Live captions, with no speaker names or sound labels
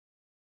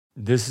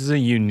This is a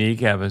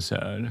unique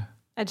episode.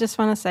 I just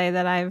want to say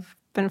that I've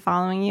been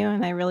following you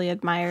and I really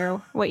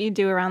admire what you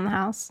do around the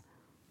house.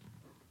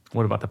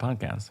 What about the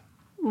podcast?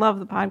 Love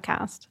the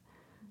podcast.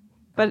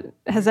 But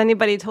has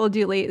anybody told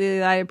you lately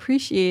that I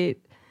appreciate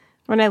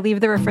when I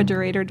leave the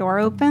refrigerator door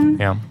open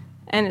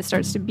and it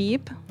starts to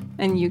beep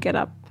and you get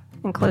up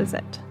and close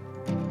it?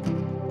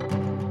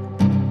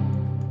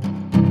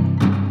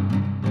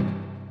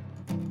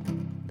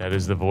 That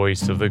is the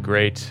voice of the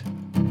great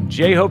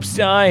J-Hope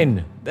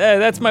Stein.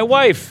 That's my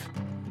wife.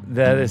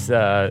 That is,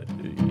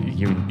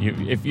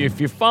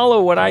 if you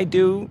follow what I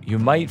do, you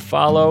might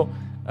follow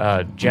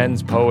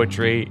Jen's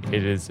poetry.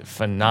 It is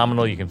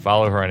phenomenal. You can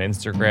follow her on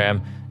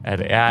Instagram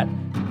at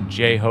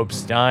J-Hope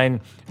Stein.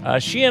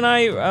 She and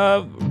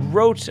I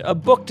wrote a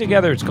book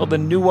together. It's called The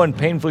New One,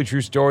 Painfully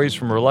True Stories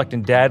from a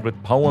Reluctant Dad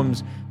with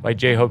Poems by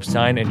J-Hope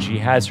Stein. And she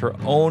has her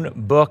own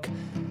book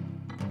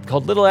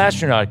called Little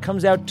Astronaut. It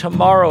comes out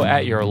tomorrow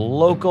at your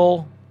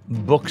local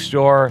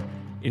bookstore.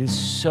 It is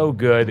so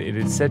good. It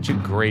is such a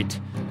great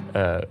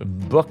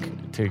book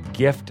to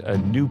gift a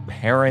new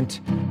parent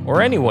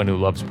or anyone who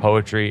loves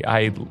poetry.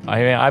 I mean,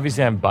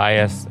 obviously I'm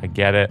biased. I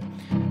get it,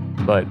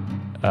 but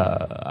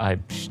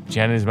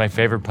Jen is my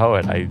favorite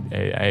poet.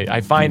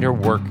 I find her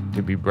work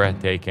to be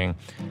breathtaking.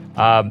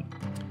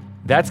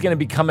 That's going to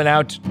be coming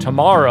out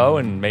tomorrow,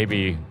 and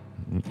maybe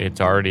it's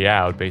already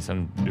out based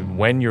on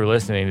when you're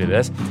listening to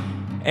this.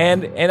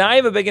 And I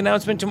have a big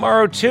announcement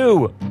tomorrow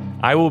too.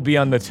 I will be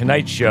on The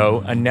Tonight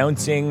Show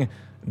announcing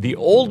The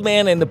Old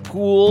Man and the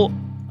Pool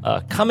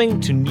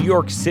coming to New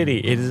York City.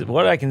 It is,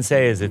 what I can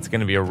say is it's going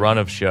to be a run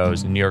of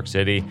shows in New York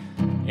City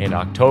in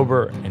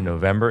October and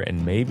November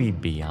and maybe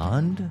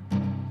beyond.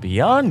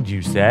 Beyond,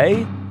 you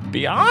say?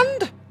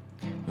 Beyond?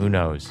 Who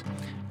knows?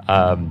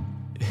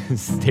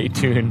 Stay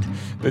tuned.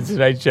 The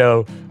Tonight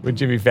Show with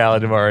Jimmy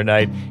Fallon tomorrow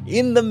night.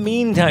 In the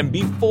meantime,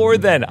 before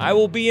then, I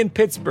will be in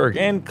Pittsburgh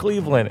and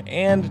Cleveland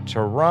and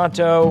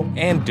Toronto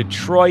and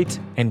Detroit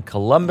and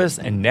Columbus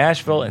and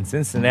Nashville and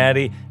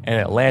Cincinnati and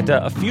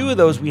Atlanta. A few of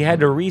those we had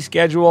to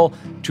reschedule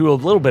to a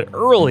little bit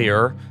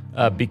earlier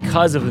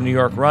because of the New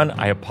York run.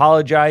 I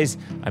apologize.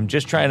 I'm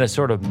just trying to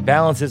sort of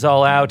balance this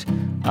all out.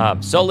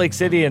 Salt Lake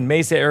City and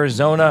Mesa,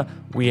 Arizona,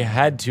 we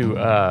had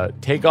to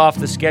take off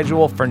the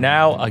schedule for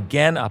now.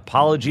 Again,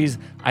 apologies.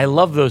 I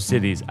love those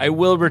cities. I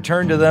will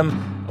return to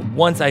them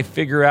once I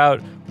figure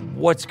out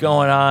what's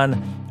going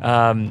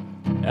on.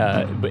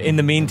 But in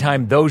the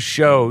meantime, those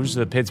shows,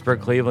 the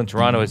Pittsburgh, Cleveland,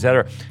 Toronto,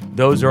 etc.,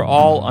 those are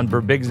all on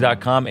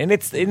Burbigs.com, and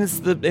it's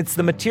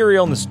the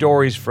material and the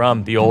stories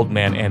from The Old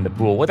Man and the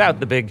Pool, without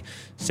the big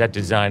set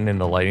design and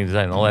the lighting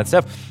design and all that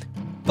stuff.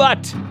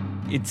 But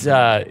it's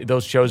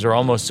those shows are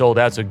almost sold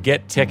out, so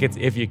get tickets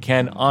if you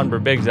can on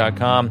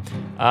Burbigs.com.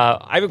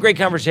 I have a great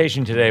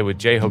conversation today with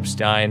J-Hope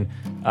Stein.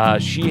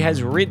 She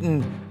has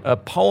written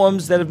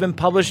poems that have been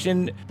published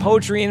in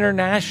Poetry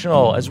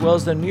International, as well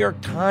as the New York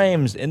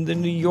Times and the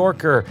New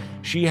Yorker.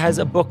 She has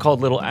a book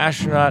called Little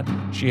Astronaut.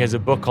 She has a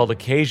book called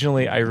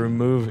Occasionally I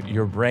Remove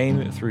Your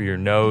Brain Through Your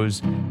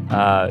Nose.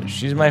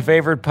 She's my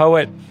favorite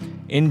poet.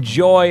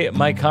 Enjoy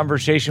my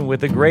conversation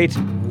with the great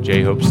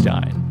J-Hope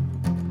Stein.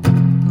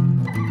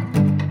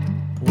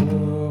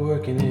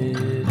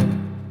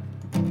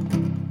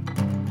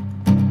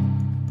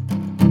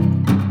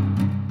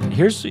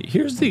 Here's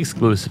the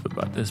exclusive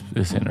about this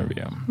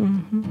interview.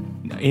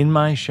 Mm-hmm. In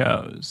my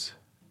shows,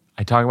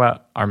 I talk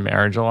about our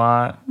marriage a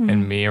lot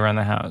and me around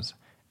the house.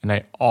 And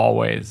I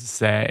always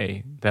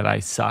say that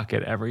I suck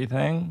at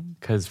everything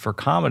because for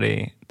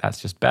comedy,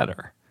 that's just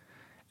better.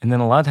 And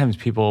then a lot of times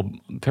people,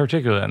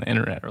 particularly on the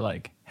internet, are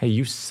like, hey,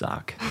 you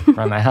suck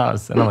around the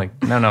house. And I'm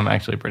like, no, I'm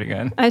actually pretty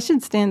good. I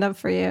should stand up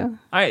for you.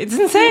 It's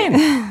insane.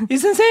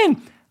 It's insane.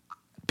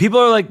 People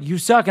are like, you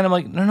suck. And I'm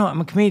like, no,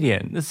 I'm a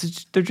comedian.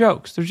 They're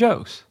jokes. They're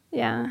jokes.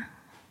 Yeah.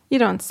 You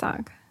don't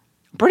suck.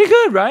 Pretty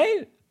good,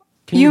 right?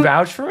 Can you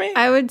vouch for me?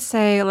 I would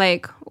say,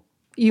 like,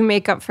 you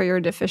make up for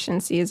your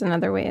deficiencies in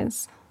other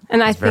ways.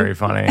 And I think very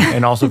funny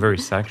and also very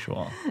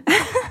sexual.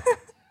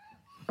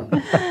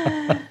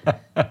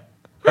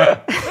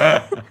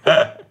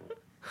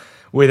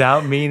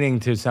 Without meaning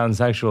to sound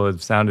sexual,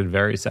 it sounded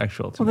very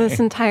sexual to me. This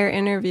entire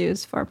interview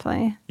is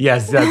foreplay.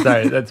 Yes, that's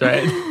right. That's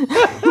right.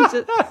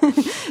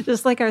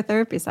 just like our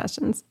therapy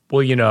sessions.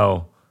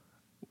 Well,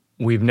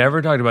 we've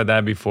never talked about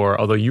that before,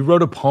 although you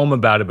wrote a poem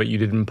about it, but you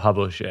didn't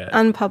publish it.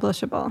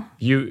 Unpublishable.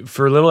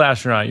 For Little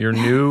Astronaut, your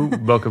new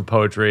book of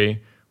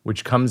poetry,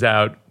 which comes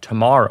out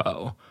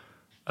tomorrow,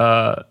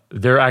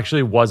 there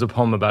actually was a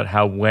poem about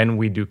how when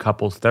we do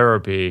couples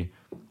therapy,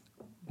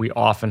 we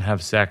often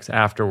have sex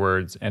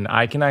afterwards. And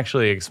I can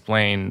actually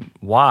explain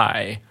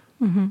why.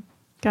 Mm-hmm.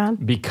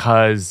 God.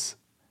 Because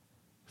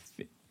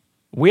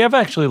we have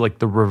actually like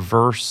the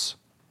reverse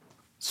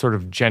sort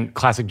of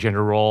classic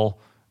gender role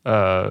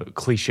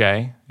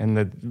cliche, and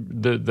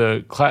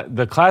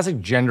the classic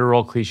gender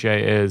role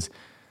cliche is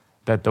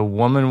that the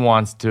woman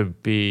wants to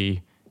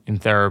be in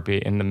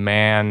therapy and the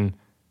man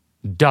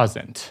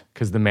doesn't,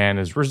 because the man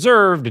is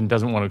reserved and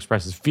doesn't want to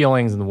express his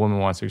feelings, and the woman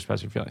wants to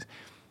express her feelings.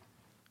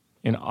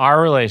 In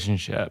our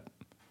relationship,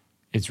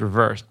 it's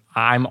reversed.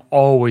 I'm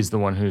always the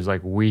one who's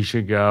like, we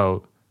should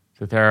go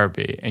to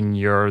therapy. And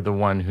you're the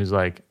one who's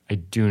like, I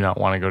do not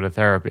want to go to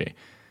therapy.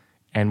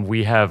 And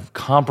we have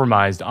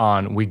compromised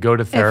on we go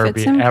to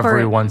therapy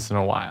every once in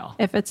a while.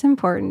 If it's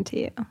important to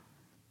you.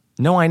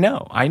 No, I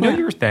know. I know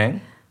your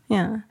thing.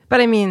 Yeah. But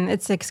I mean,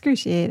 it's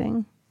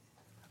excruciating.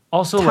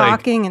 Also,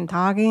 talking and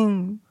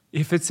talking.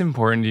 If it's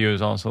important to you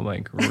is also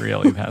like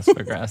really passive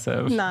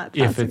aggressive. Not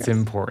if it's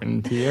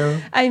important to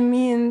you. I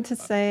mean to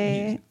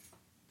say.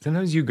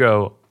 Sometimes you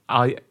go,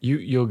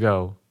 you'll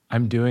go,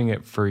 I'm doing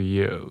it for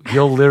you.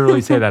 You'll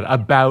literally say that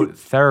about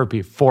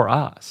therapy for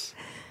us.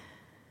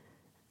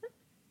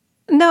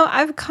 No,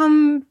 I've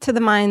come to the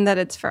mind that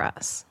it's for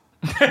us.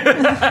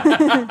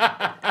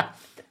 I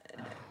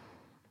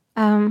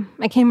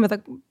came with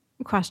a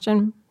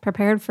question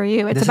prepared for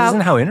you. This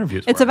isn't how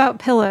interviews work. It's about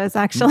pillows,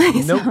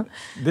 actually. Nope. So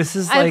this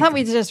is I thought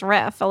we'd just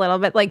riff a little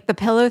bit. Like the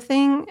pillow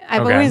thing,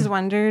 I've always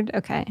wondered,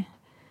 okay.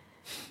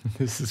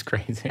 This is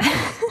crazy.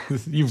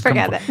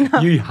 Forget it. No.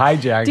 You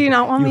hijacked. Do you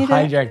not want me to?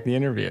 You hijacked the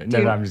interview.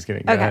 No, I'm just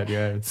kidding. Go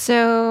ahead.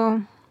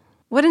 So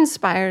what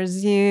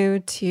inspires you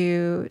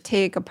to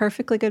take a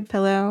perfectly good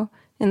pillow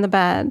in the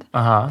bed,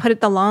 put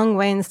it the long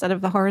way instead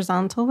of the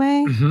horizontal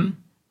way,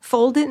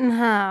 fold it in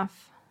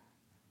half,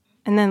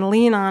 and then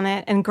lean on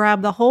it and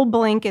grab the whole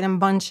blanket and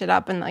bunch it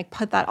up and like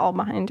put that all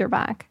behind your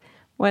back?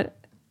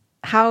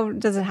 How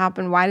does it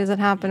happen? Why does it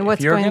happen?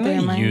 What's going through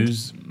your mind? If you're going to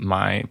use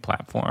my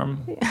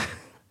platform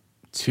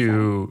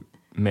to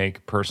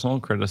make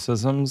personal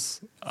criticisms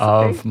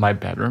of my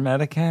bedroom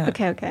etiquette.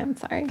 Okay, I'm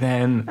sorry.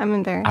 Then I'm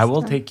embarrassed. I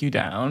will take you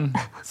down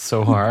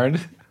so hard.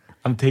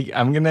 I'm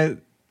gonna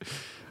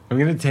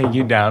take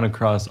you down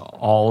across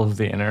all of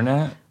the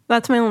internet.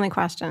 That's my only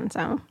question.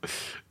 So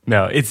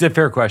no, it's a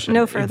fair question.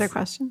 No further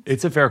questions.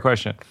 It's a fair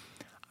question.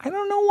 I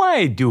don't know why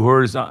I do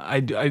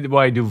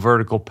why I do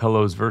vertical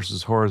pillows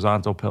versus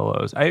horizontal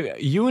pillows.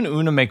 You and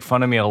Una make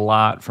fun of me a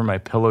lot for my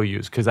pillow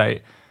use because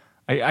I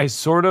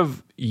sort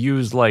of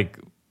use like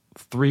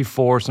 3,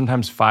 4,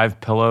 sometimes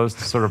 5 pillows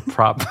to sort of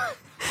prop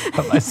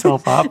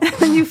myself up.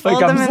 And you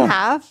fold them in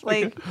half,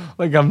 like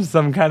I'm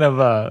some kind of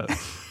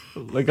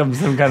like a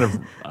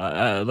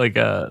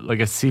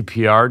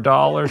CPR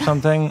doll or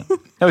something.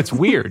 No, it's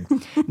weird.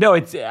 No,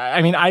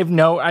 I mean, I have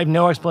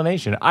no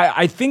explanation.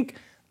 I think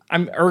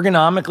I'm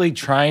ergonomically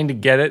trying to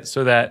get it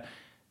so that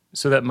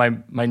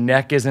my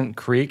neck isn't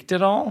creaked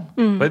at all.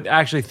 But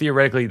actually,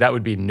 theoretically, that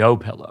would be no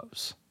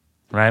pillows.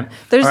 Right?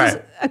 There's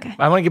okay.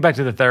 I want to get back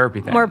to the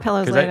therapy thing. More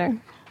pillows later.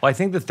 I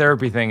think the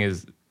therapy thing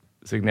is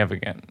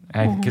significant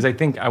because I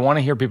think I want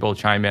to hear people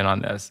chime in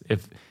on this.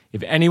 If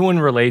anyone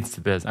relates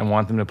to this, I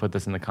want them to put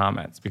this in the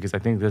comments because I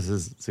think this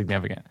is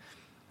significant.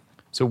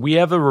 So we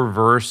have a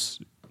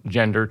reverse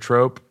gender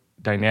trope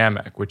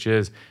dynamic, which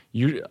is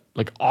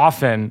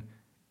often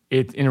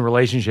it's in a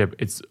relationship,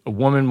 it's a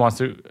woman wants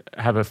to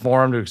have a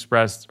forum to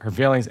express her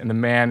feelings and the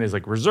man is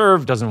like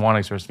reserved, doesn't want to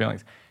express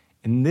feelings.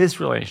 In this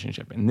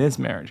relationship, in this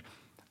marriage,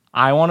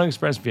 I want to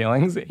express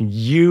feelings.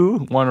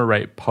 You want to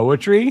write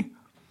poetry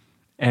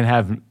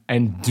and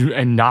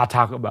not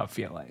talk about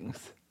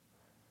feelings.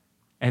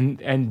 And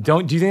do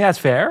you think that's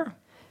fair?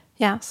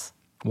 Yes.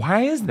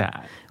 Why is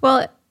that?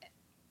 Well,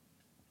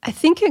 I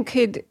think it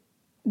could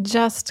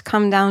just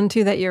come down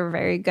to that you're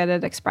very good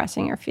at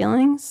expressing your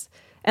feelings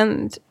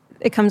and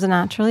it comes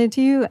naturally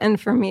to you.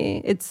 And for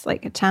me, it's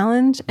like a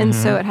challenge. And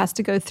so it has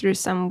to go through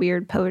some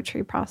weird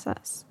poetry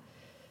process.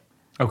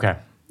 Okay.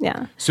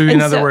 Yeah. So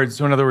in other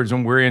words,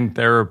 when we're in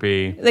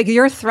therapy, like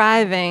you're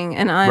thriving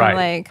and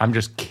I'm I'm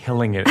just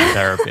killing it in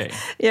therapy.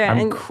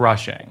 I'm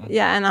crushing.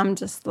 Yeah. And I'm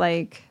just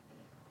like,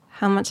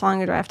 how much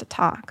longer do I have to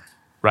talk?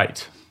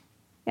 Right.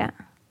 Yeah.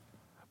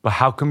 But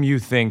how come you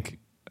think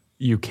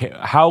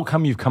how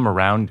come you've come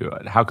around to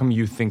it? How come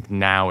you think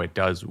now it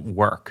does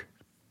work?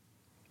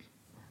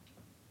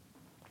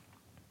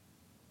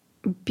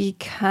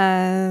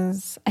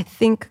 Because I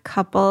think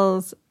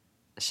couples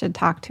should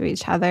talk to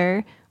each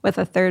other with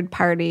a third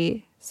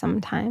party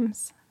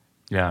sometimes.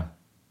 Yeah.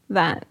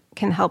 That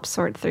can help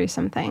sort through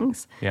some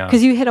things. Yeah.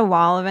 Because you hit a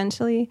wall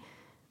eventually,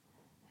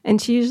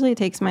 and she usually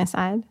takes my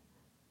side.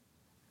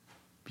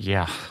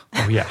 Yeah.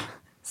 Oh, yeah.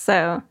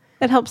 So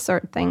it helps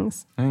sort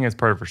things. I think that's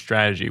part of her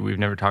strategy. We've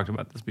never talked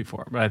about this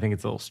before, but I think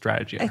it's a little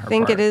strategy on her part. I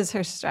think it is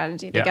her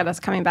strategy to get us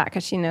coming back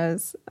because she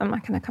knows I'm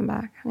not going to come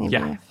back.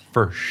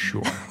 For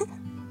sure.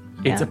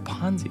 It's a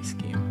Ponzi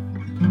scheme.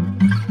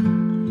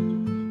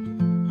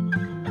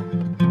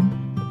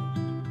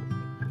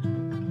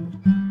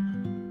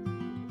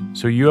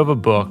 So you have a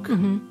book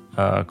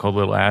called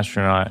Little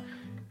Astronaut,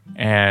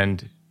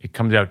 and it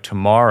comes out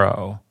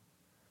tomorrow.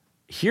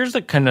 Here's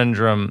a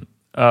conundrum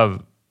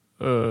of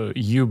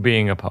you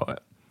being a poet.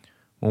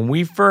 When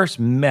we first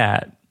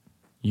met,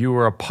 you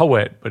were a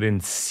poet, but in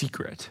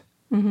secret.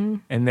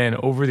 And then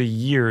over the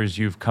years,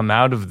 you've come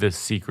out of this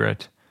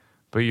secret,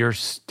 but you're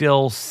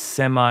still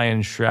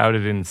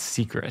semi-enshrouded in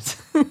secret.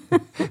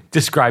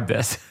 Describe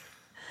this.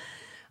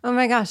 Oh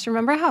my gosh,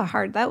 remember how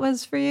hard that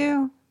was for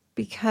you?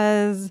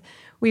 Because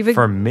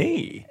for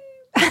me?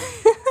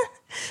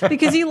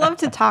 because you love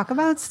to talk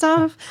about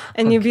stuff,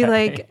 and you'd be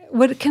like,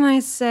 "What can I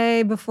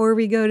say before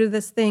we go to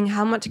this thing?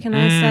 How much can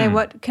I say?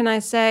 What can I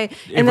say?"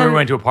 And if we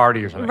went to a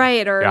party or something,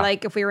 right? Or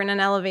like if we were in an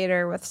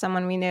elevator with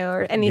someone we knew,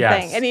 or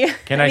anything. Yes.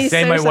 Can I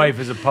say my wife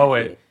is a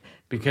poet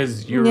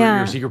because you're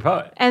a secret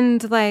poet?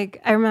 And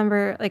like I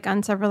remember, like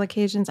on several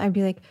occasions, I'd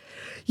be like,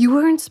 "You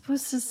weren't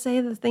supposed to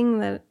say the thing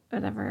that."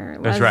 Whatever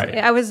it was. That's right.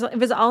 It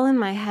was all in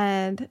my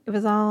head. It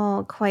was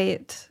all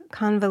quite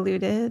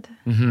convoluted.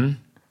 Mm-hmm.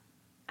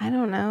 I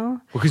don't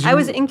know. Well, I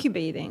was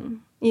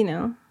incubating,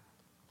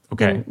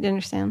 Okay. You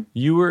understand?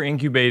 You were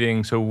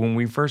incubating. So when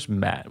we first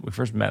met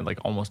like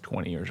almost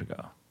 20 years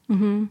ago.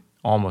 Mm-hmm.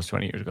 Almost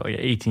 20 years ago, like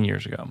 18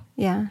 years ago.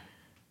 Yeah.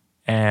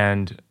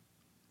 And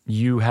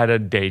you had a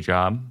day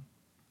job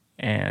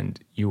and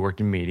you worked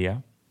in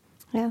media.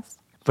 Yes.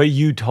 But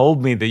you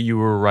told me that you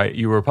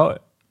were a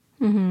poet.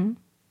 Mm-hmm.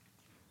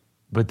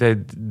 But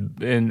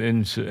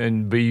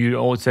but you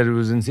always said it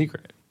was in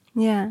secret.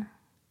 Yeah.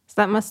 So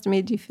that must have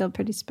made you feel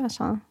pretty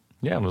special.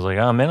 Yeah, I was like,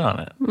 I'm in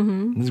on it.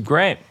 Mm-hmm. This is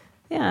great.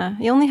 Yeah.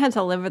 You only had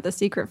to live with the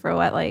secret for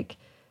what, like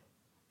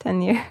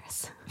 10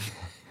 years?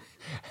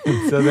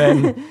 so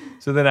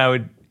then I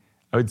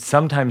would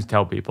sometimes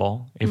tell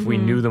people if we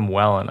knew them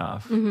well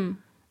enough. Mm-hmm.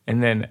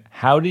 And then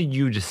how did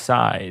you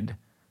decide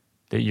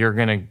that you're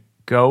going to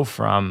go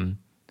from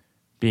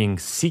being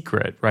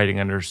secret, writing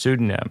under a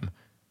pseudonym,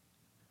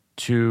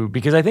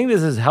 because I think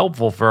this is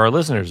helpful for our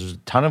listeners. There's a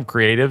ton of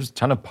creatives,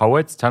 ton of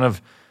poets, ton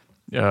of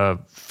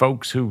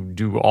folks who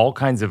do all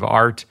kinds of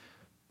art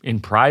in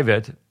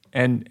private.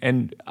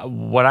 And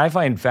what I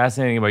find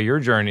fascinating about your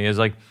journey is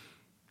like,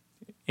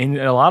 in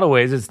a lot of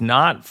ways, it's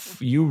not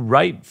you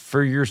write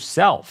for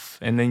yourself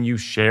and then you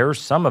share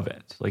some of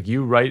it. Like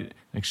you write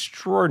an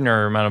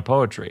extraordinary amount of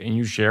poetry and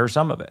you share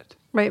some of it.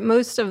 Right.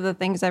 Most of the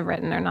things I've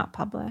written are not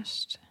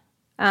published.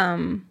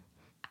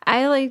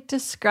 I like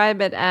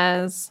describe it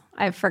as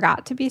I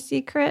forgot to be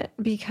secret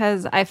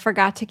because I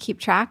forgot to keep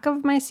track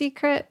of my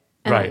secret.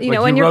 And, right. You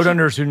wrote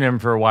under a pseudonym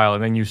for a while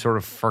and then you sort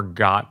of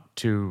forgot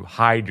to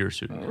hide your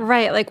pseudonym.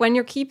 Right. Like when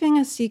you're keeping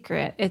a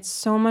secret, it's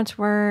so much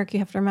work. You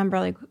have to remember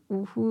like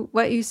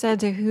what you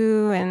said to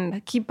who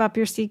and keep up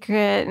your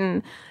secret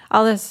and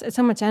all this. It's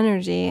so much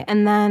energy.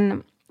 And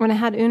then when I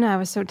had Una, I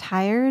was so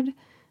tired.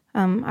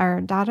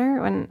 Our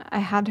daughter, when I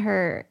had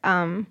her,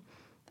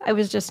 I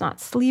was just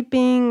not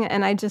sleeping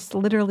and I just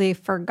literally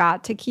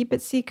forgot to keep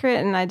it secret.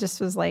 And I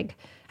just was like,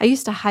 I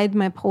used to hide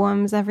my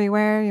poems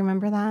everywhere. You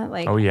remember that?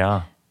 Like, oh,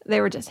 yeah.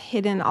 They were just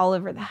hidden all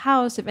over the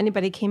house. If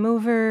anybody came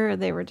over,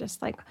 they were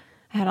just like,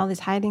 I had all these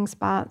hiding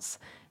spots.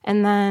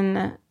 And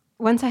then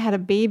once I had a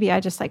baby, I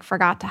just like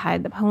forgot to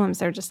hide the poems.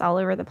 They're just all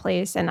over the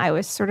place. And I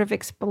was sort of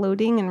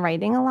exploding and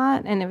writing a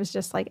lot. And it was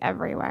just like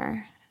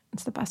everywhere.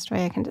 It's the best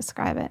way I can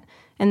describe it.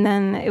 And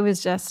then it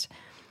was just...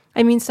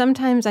 I mean,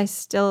 sometimes I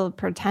still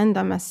pretend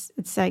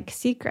it's like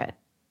secret.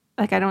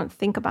 Like I don't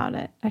think about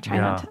it. I try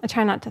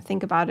not to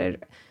think about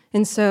it.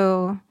 And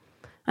so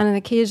on an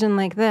occasion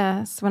like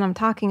this, when I'm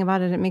talking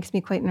about it, it makes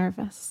me quite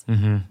nervous.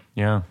 Mm-hmm.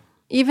 Yeah.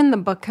 Even the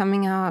book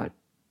coming out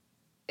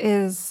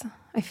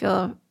I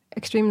feel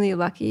extremely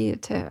lucky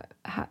to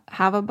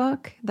have a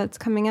book that's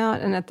coming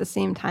out. And at the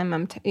same time,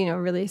 I'm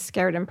really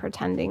scared and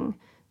pretending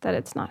that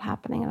it's not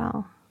happening at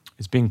all.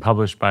 It's being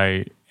published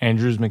by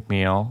Andrews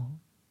McMeel,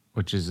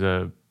 which is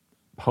a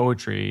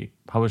poetry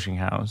publishing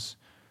house,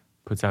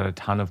 puts out a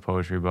ton of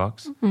poetry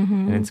books,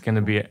 and it's going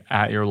to be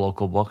at your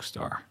local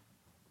bookstore.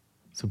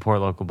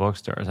 Support local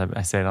bookstores.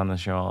 I say it on the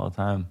show all the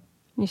time.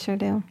 You sure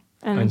do.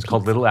 And it's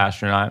called Little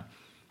Astronaut.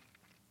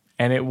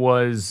 And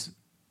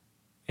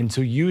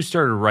so you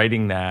started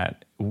writing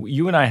that.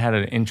 You and I had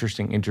an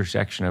interesting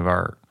intersection of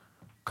our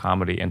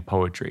comedy and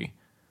poetry,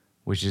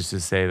 which is to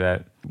say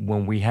that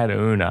when we had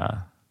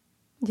Una,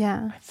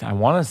 I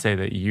want to say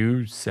that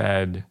you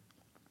said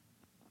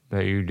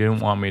that you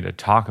didn't want me to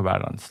talk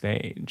about it on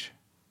stage.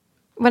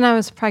 When I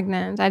was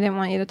pregnant, I didn't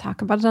want you to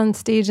talk about it on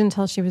stage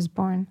until she was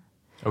born.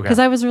 Okay. Because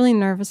I was really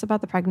nervous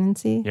about the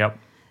pregnancy. Yep.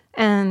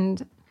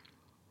 And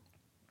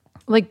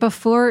like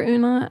before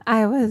Una,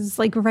 I was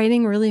like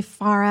writing really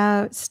far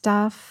out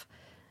stuff.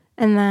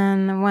 And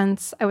then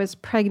once I was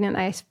pregnant,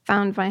 I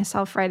found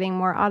myself writing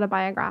more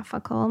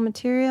autobiographical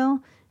material.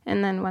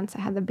 And then once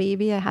I had the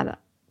baby, I had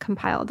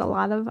compiled a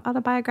lot of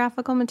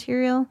autobiographical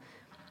material.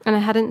 And I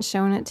hadn't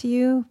shown it to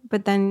you.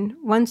 But then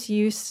once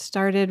you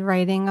started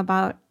writing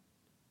about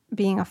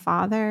being a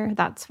father,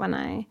 that's when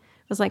I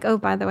was like, oh,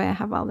 by the way, I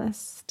have all this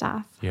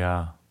stuff.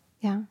 Yeah.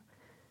 Yeah.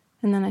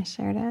 And then I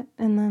shared it.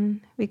 And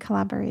then we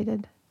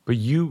collaborated. But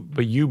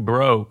you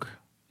broke.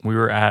 We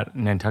were at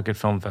Nantucket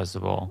Film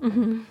Festival.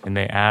 Mm-hmm. And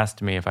they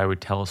asked me if I would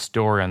tell a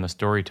story on the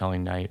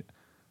storytelling night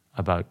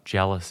about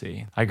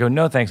jealousy. I go,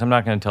 no, thanks. I'm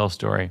not going to tell a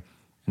story.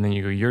 And then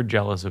you go, you're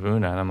jealous of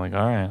Una. And I'm like,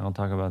 all right, I'll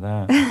talk about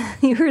that.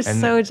 You were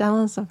so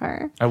jealous of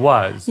her. I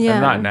was. Yeah.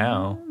 I'm not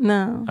now.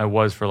 No. I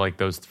was for like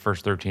those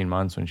first 13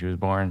 months when she was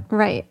born.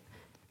 Right.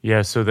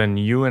 Yeah, so then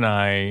you and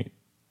I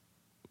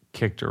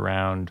kicked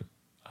around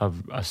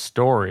a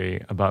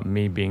story about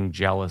me being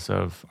jealous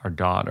of our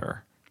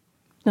daughter.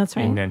 That's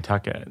right. In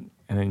Nantucket.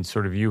 And then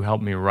sort of you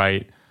helped me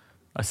write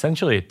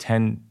essentially a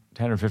 10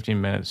 or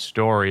 15-minute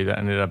story that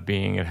ended up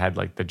being, it had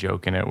like the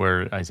joke in it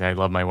where I say, I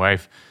love my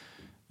wife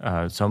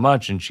so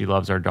much and she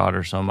loves our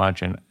daughter so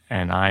much and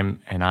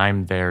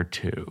I'm there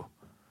too.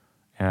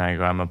 And I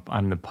go,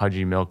 I'm the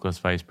pudgy, milkless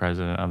vice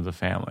president of the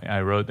family.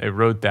 I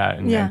wrote that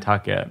in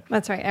Nantucket.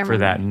 That's right. For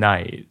that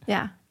night.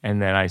 Yeah.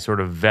 And then I sort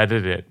of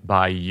vetted it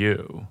by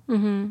you.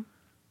 Mm-hmm.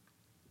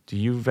 Do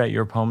you vet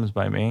your poems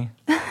by me?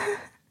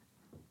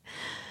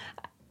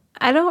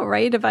 I don't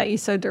write about you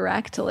so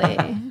directly.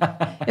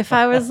 If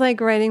I was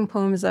like writing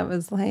poems that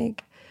was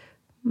like,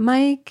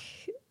 Mike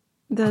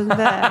does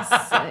this,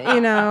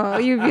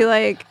 you'd be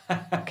like,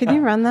 could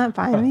you run that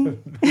by me?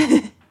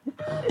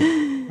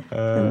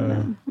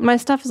 My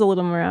stuff is a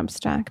little more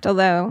abstract,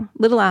 although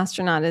Little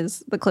Astronaut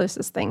is the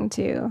closest thing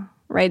to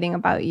writing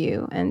about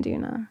you and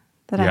Duna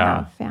that I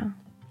have. Yeah.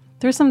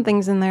 There's some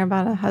things in there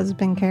about a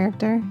husband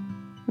character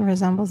who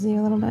resembles you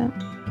a little bit.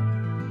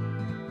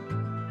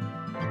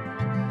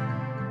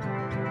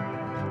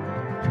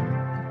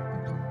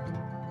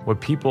 What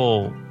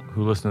people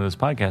who listen to this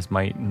podcast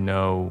might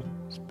know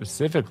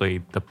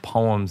specifically the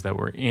poems that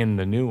were in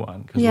the new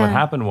one. Because what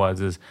happened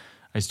is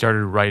I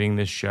started writing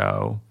this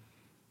show,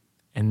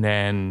 and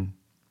then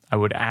I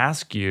would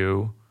ask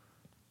you,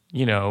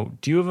 do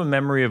you have a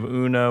memory of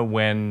Una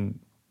when,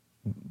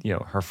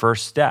 her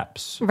first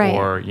steps? Right.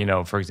 Or,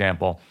 for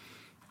example,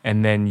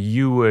 and then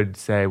you would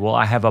say, well,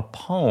 I have a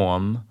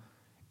poem,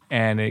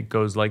 and it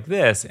goes like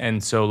this.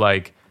 And so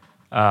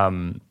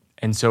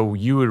so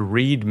you would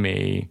read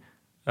me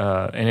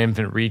An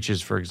Infant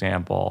Reaches, for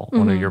example,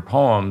 one of your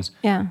poems.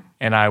 Yeah.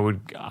 And I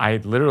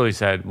literally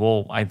said,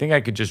 well, I think I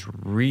could just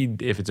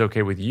read, if it's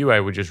okay with you, I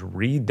would just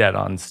read that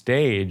on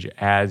stage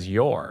as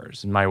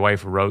yours. And my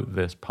wife wrote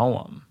this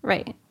poem.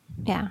 Right.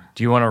 Yeah.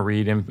 Do you want to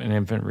read An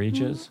Infant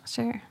Reaches?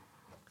 Sure.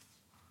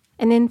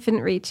 An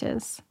infant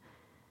reaches.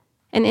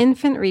 An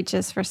infant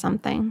reaches for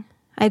something.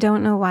 I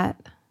don't know what.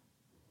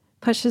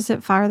 Pushes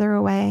it farther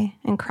away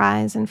and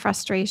cries in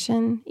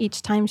frustration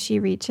each time she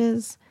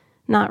reaches,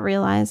 not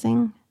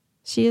realizing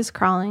she is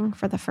crawling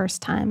for the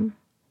first time.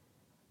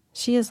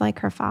 She is like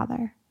her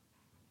father.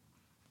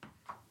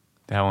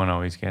 That one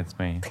always gets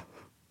me.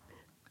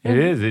 It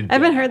is. I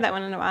haven't heard that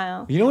one in a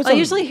while. I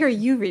usually hear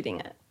you reading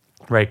it.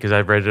 Right, because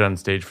I've read it on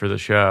stage for the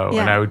show,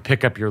 and I would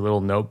pick up your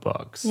little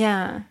notebooks.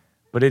 Yeah.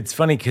 But it's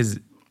funny because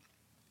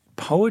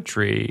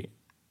poetry,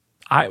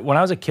 when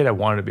I was a kid, I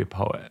wanted to be a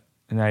poet,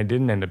 and I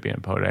didn't end up being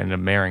a poet. I ended up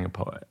marrying a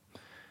poet,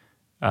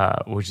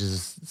 which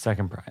is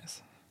second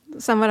prize.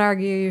 Some would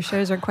argue your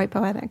shows are quite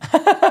poetic.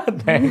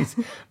 Thanks.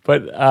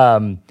 But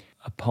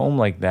a poem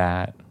like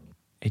that,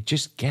 it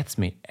just gets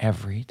me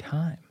every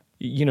time.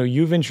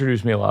 You've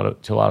introduced me to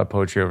a lot of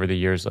poetry over the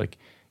years. Like,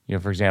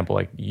 for example,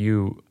 like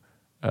you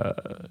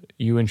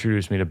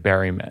introduced me to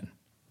Berryman,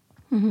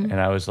 and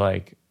I was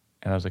like,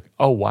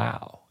 oh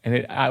wow. And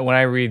when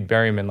I read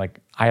Berryman, like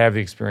I have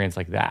the experience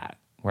like that,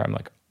 where I'm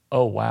like,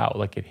 oh wow,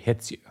 like it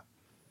hits you.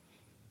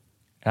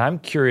 And I'm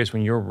curious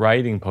when you're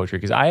writing poetry,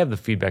 because I have the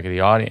feedback of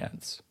the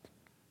audience.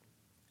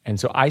 And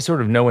so I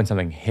sort of know when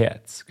something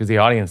hits, because the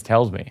audience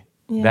tells me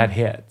that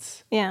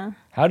hits. Yeah.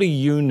 How do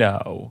you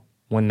know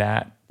when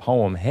that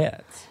poem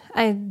hits?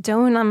 I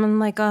don't. I'm in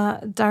like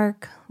a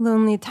dark,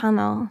 lonely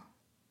tunnel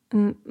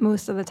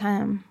most of the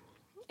time.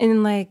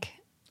 And like...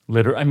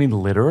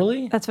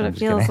 literally? That's what it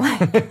feels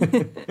like.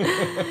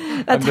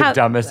 I'm the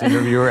dumbest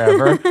interviewer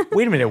ever.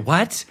 Wait a minute,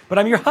 what? But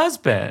I'm your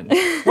husband.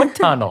 What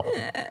tunnel?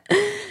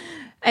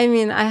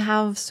 I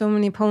have so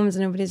many poems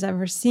nobody's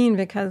ever seen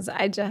because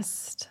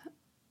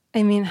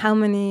how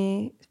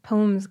many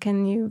poems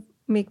can you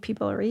make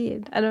people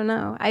read? I don't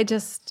know.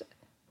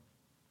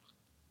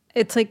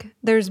 It's like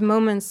there's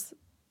moments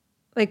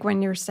like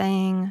when you're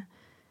saying,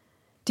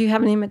 do you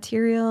have any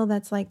material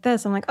that's like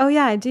this? I'm like, oh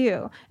yeah, I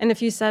do. And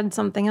if you said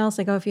something else,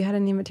 like, oh, if you had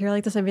any material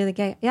like this, I'd be like,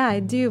 yeah,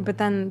 I do. But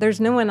then there's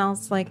no one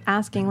else like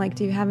asking, like,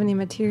 do you have any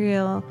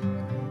material?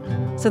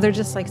 So they're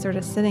just like sort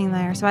of sitting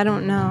there. So I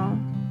don't know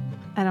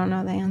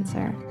the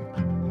answer.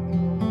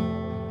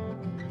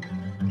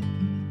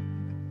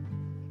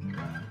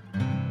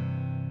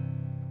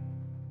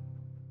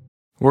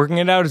 Working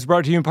It Out is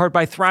brought to you in part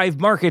by Thrive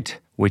Market,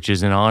 which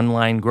is an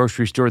online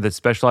grocery store that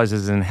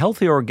specializes in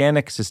healthy,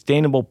 organic,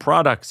 sustainable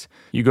products.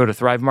 You go to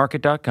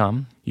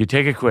thrivemarket.com, you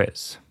take a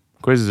quiz.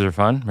 Quizzes are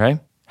fun, right?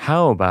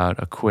 How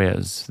about a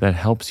quiz that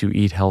helps you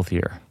eat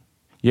healthier?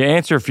 You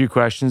answer a few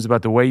questions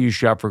about the way you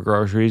shop for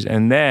groceries,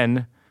 and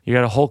then you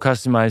got a whole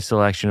customized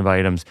selection of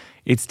items.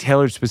 It's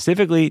tailored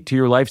specifically to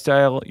your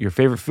lifestyle, your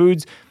favorite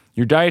foods,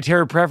 your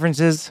dietary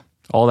preferences,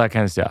 all that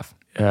kind of stuff.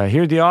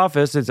 Here at the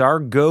office, it's our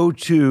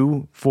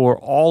go-to for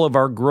all of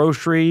our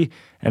grocery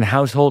and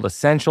household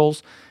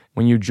essentials.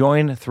 When you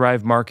join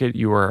Thrive Market,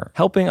 you are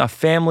helping a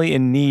family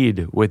in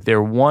need with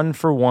their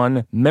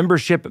 1-for-1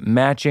 membership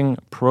matching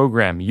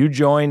program. You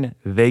join,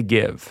 they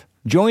give.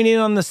 Join in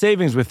on the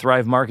savings with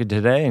Thrive Market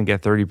today and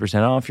get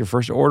 30% off your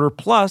first order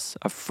plus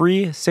a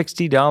free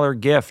 $60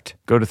 gift.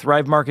 Go to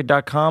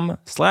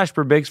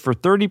thrivemarket.com/perbigs for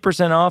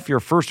 30% off your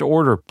first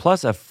order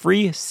plus a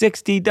free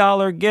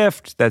 $60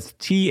 gift. That's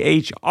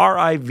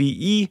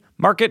THRIVE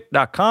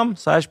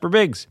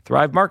market.com/perbigs.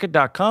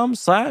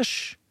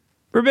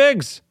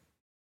 thrivemarket.com/perbigs.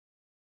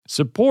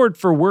 Support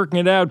for Working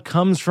It Out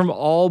comes from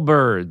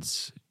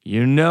Allbirds.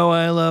 You know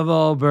I love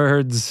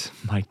Allbirds.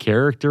 My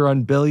character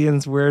on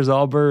Billions wears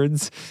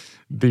Allbirds.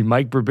 The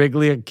Mike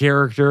Birbiglia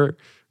character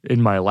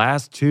in my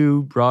last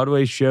 2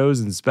 Broadway shows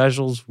and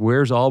specials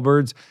wears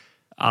Allbirds.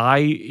 I,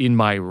 in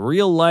my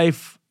real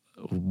life,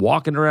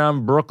 walking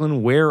around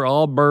Brooklyn, wear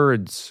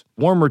Allbirds.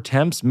 Warmer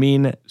temps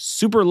mean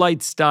super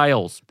light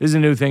styles. This is a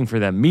new thing for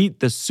them.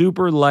 Meet the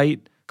super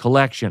light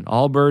collection.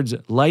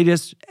 Allbirds'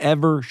 lightest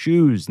ever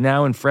shoes,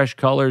 now in fresh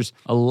colors.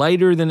 A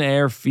lighter than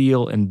air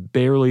feel and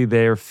barely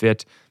there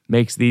fit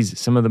makes these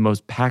some of the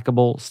most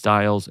packable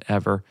styles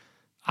ever.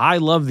 I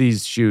love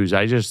these shoes.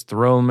 I just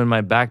throw them in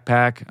my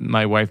backpack.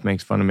 My wife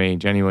makes fun of me.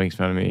 Jenny makes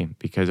fun of me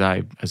because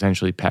I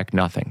essentially pack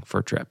nothing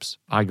for trips.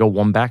 I go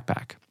one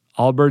backpack.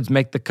 Allbirds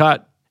make the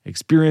cut.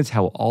 Experience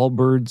how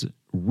Allbirds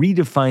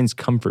redefines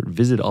comfort.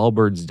 Visit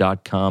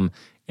allbirds.com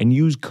and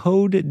use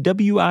code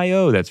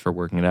WIO, that's for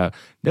Working It Out,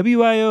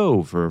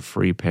 WIO for a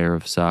free pair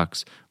of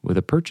socks with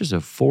a purchase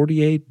of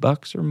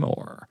 $48 or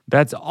more.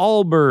 That's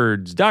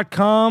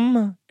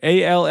allbirds.com,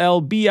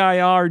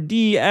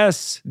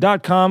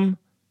 ALLBIRDS.com,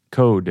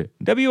 code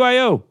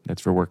WIO,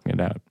 that's for Working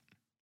It Out.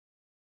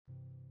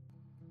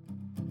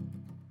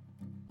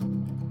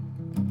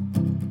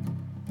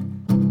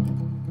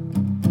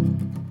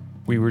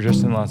 We were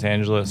just in Los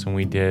Angeles and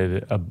we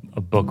did a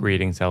book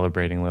reading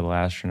celebrating Little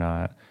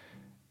Astronaut.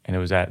 And it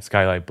was at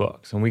Skylight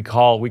Books. And we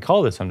call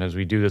this sometimes,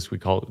 we do this, we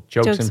call it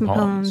Jokes and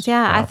Poems.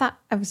 Yeah,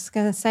 I was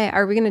going to say,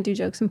 are we going to do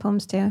Jokes and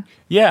Poems too?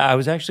 Yeah, I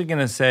was actually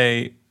going to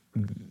say,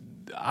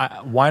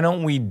 why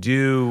don't we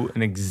do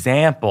an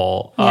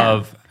example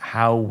of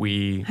how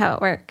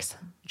it works.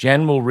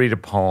 Jen will read a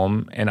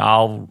poem and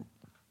I'll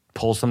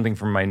pull something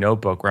from my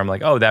notebook where I'm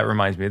like, oh, that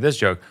reminds me of this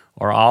joke.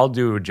 Or I'll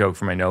do a joke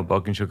from my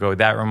notebook and she'll go,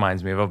 that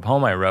reminds me of a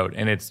poem I wrote.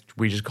 And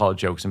we just call it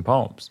Jokes and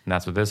Poems. And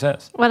that's what this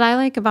is. What I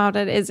like about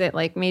it is it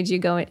like made you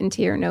go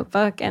into your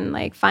notebook and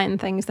like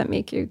find things that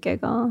make you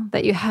giggle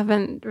that you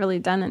haven't really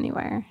done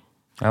anywhere.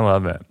 I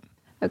love it.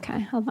 Okay,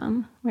 hold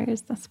on. Where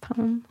is this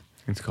poem?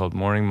 It's called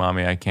Morning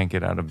Mommy, I Can't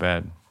Get Out of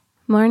Bed.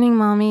 Morning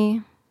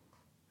Mommy,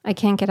 I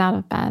can't get out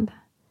of bed.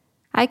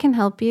 I can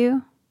help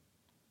you.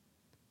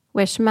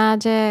 Wish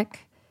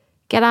magic.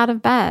 Get out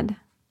of bed.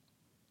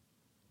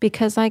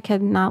 Because I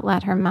could not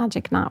let her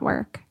magic not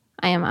work,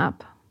 I am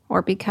up,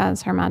 or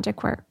because her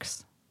magic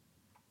works.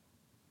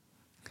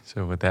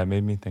 So what that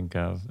made me think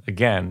of,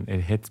 again,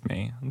 it hits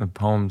me. Your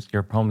poems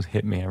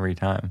hit me every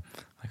time.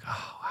 Like,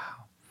 oh,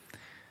 wow.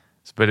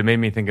 But it made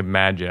me think of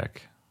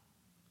magic.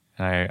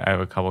 And I have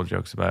a couple of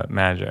jokes about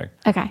magic.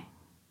 Okay.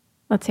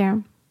 Let's hear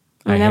them.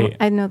 I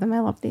know them. I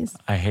love these.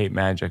 I hate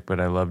magic, but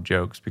I love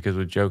jokes. Because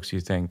with jokes,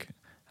 you think,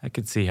 I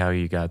could see how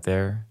you got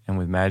there. And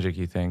with magic,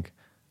 you think,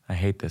 I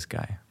hate this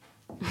guy.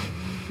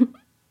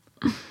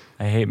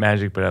 I hate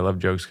magic, but I love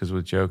jokes because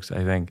with jokes,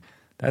 I think,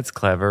 that's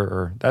clever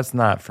or that's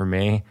not for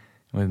me.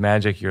 And with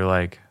magic, you're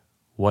like,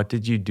 what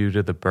did you do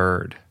to the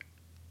bird?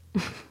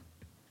 I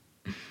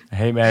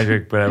hate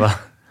magic, but I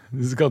love...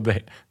 This is called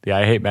the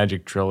I Hate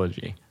Magic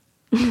trilogy,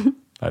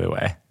 by the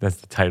way. That's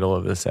the title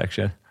of this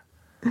section.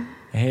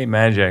 I hate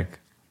magic,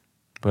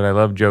 but I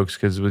love jokes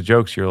because with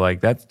jokes, you're like,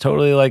 that's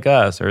totally like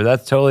us, or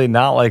that's totally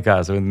not like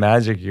us. And with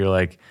magic, you're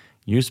like,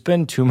 you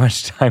spend too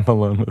much time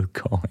alone with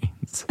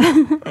coins.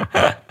 And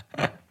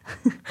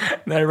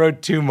I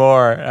wrote 2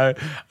 more. I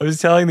was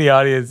telling the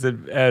audience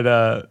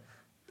at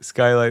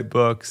Skylight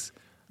Books,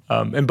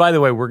 and by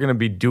the way, we're going to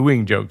be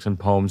doing Jokes and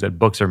Poems at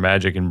Books or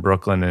Magic in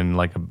Brooklyn in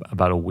like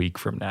about a week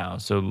from now.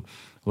 So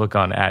look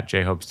on at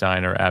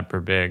 @JHopeStein or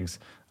 @Perbigs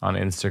on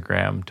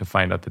Instagram to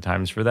find out the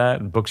times for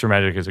that. Books or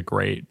Magic is a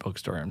great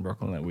bookstore in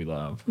Brooklyn that we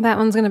love. That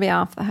one's going to be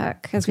off the hook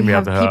because we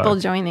have people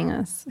joining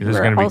us who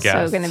are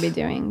also going to be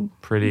doing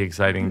pretty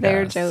exciting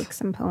their guests.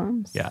 Jokes and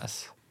Poems.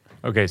 Yes.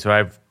 Okay, so I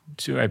have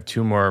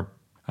 2 more.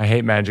 I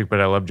hate magic, but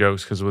I love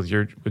jokes because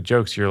with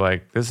jokes, you're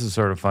like, this is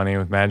sort of funny.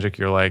 With magic,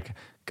 you're like,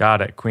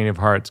 got it, Queen of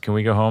Hearts. Can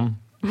we go home?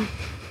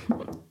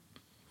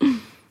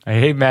 I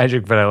hate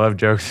magic, but I love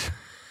jokes.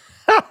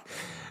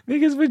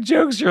 Because with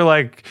jokes, you're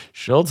like,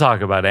 she'll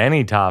talk about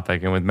any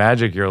topic. And with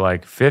magic, you're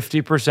like,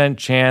 50%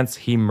 chance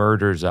he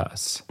murders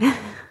us.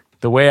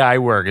 The way I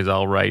work is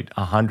I'll write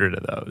 100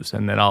 of those.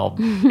 And then I'll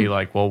be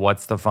like, well,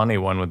 what's the funny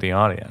one with the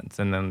audience?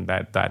 And then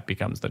that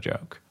becomes the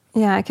joke.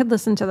 Yeah, I could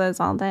listen to those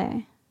all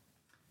day.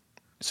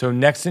 So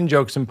next in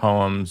Jokes and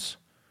Poems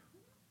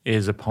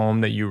is a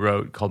poem that you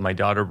wrote called My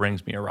Daughter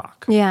Brings Me a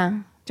Rock. Yeah.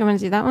 Do you want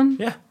to do that one?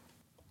 Yeah.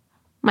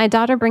 My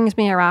daughter brings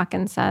me a rock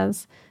and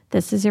says,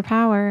 this is your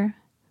power.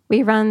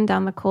 We run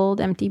down the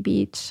cold, empty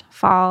beach,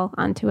 fall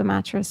onto a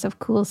mattress of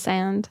cool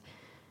sand.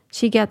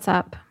 She gets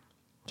up,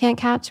 can't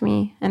catch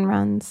me, and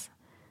runs.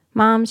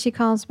 Mom, she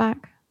calls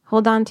back,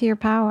 hold on to your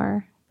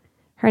power.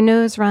 Her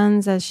nose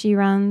runs as she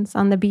runs.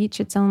 On the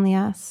beach, it's only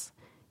us.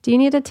 Do you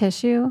need a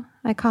tissue?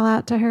 I call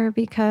out to her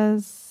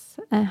because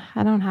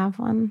I don't have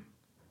one.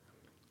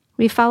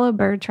 We follow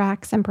bird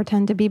tracks and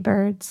pretend to be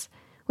birds.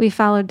 We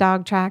follow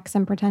dog tracks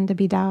and pretend to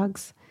be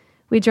dogs.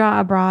 We draw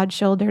a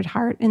broad-shouldered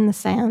heart in the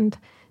sand,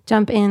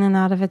 jump in and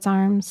out of its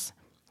arms.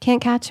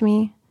 Can't catch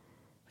me.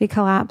 We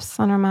collapse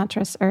on our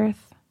mattress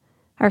earth.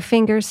 Our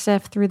fingers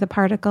sift through the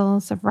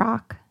particles of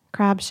rock,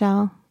 crab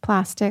shell,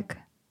 plastic,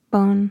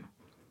 bone.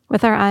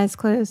 With our eyes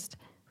closed,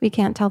 we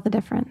can't tell the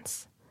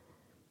difference.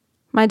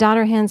 My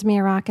daughter hands me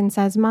a rock and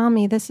says,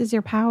 "Mommy, this is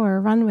your power.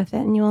 Run with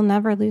it and you will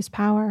never lose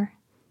power."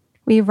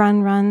 We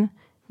run,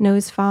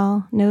 nose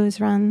fall,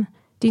 nose run.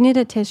 Do you need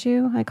a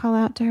tissue? I call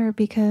out to her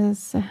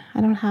because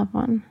I don't have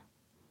one.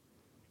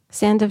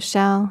 Sand of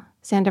shell,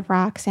 sand of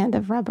rock, sand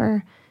of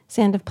rubber,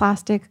 sand of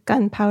plastic,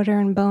 gunpowder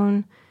and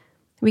bone.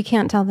 We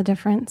can't tell the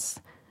difference.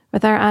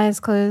 With our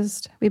eyes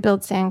closed, we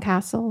build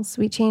sandcastles.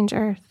 We change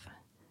earth.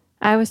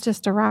 I was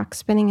just a rock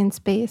spinning in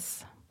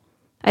space.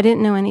 I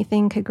didn't know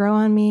anything could grow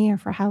on me or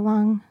for how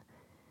long.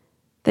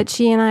 That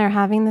she and I are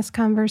having this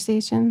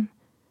conversation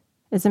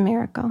is a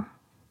miracle.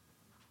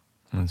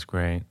 That's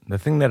great. The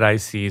thing that I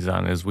seize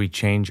on is we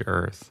change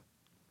earth.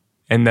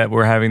 And that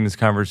we're having this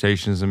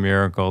conversation is a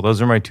miracle.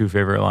 Those are my two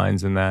favorite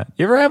lines in that.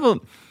 You ever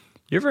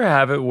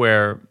have it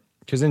where,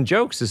 because in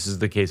jokes this is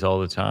the case all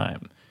the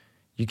time.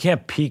 You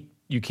can't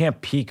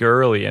peak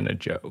early in a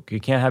joke.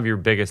 You can't have your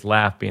biggest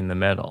laugh be in the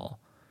middle.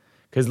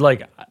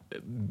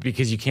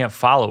 Because you can't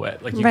follow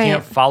it. Like you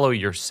can't follow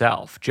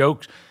yourself.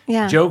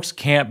 Jokes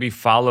can't be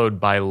followed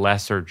by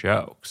lesser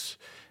jokes.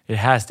 It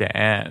has to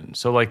end.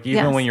 So like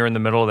even when you're in the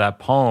middle of that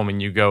poem and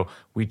you go,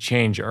 "We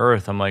change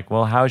earth," I'm like,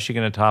 well, how is she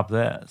going to top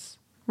this?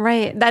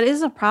 Right. That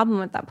is a problem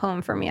with that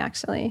poem for me,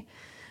 actually.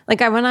 Like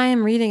when I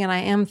am reading it, I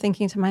am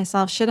thinking to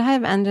myself, should I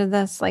have ended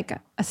this like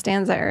a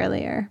stanza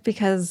earlier?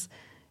 Because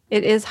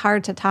it is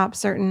hard to top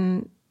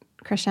certain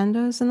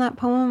crescendos in that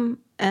poem.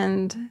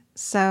 And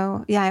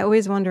so, yeah, I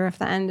always wonder if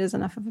the end is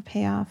enough of a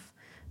payoff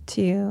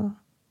to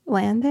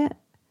land it.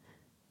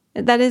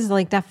 That is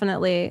like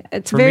definitely,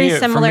 it's very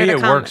similar to comedy. For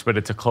me, it works, but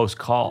it's a close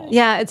call.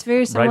 Yeah, it's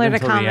very similar to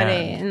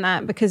comedy in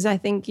that, because I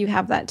think you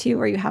have that too,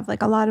 where you have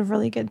like a lot of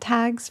really good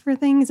tags for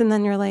things. And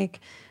then you're like,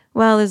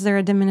 well, is there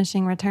a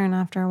diminishing return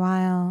after a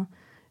while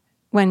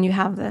when you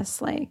have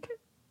this, like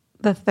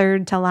the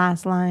third to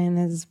last line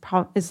is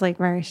like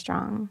very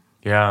strong.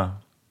 Yeah.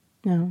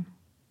 No.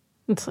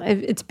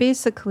 It's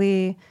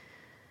basically,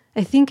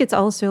 I think it's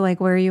also like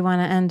where you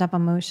want to end up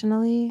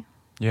emotionally.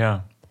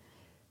 Yeah.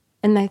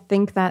 And I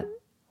think that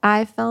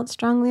I felt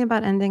strongly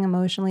about ending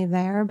emotionally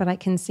there, but I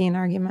can see an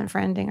argument for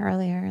ending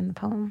earlier in the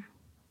poem.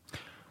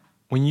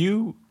 When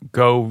you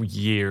go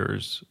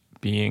years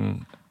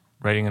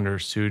writing under a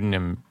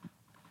pseudonym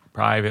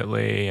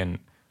privately and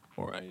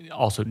or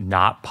also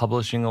not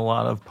publishing a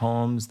lot of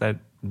poems that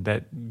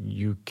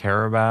you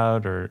care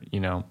about or,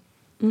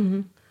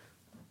 Mm-hmm.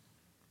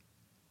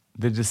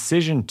 The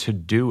decision to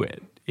do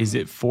it, is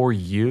it for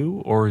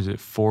you or is it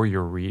for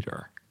your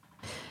reader?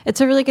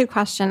 It's a really good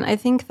question. I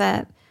think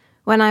that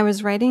when I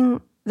was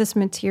writing this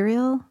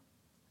material,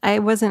 I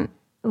wasn't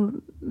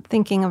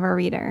thinking of a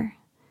reader.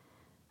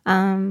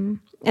 And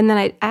then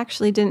I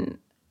actually didn't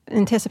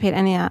anticipate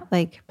any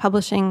like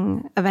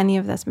publishing of any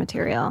of this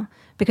material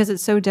because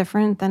it's so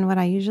different than what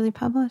I usually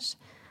publish.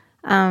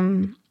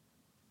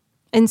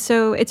 And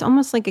so it's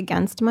almost like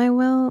against my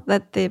will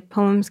that the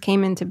poems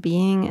came into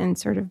being and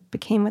sort of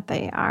became what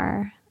they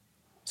are.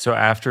 So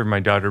after My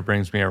Daughter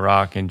Brings Me a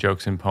Rock and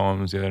Jokes and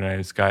Poems the other night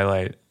at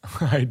Skylight,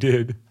 I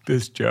did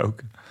this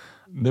joke.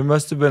 There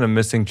must have been a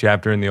missing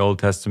chapter in the Old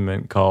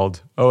Testament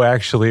called, "Oh,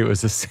 actually, it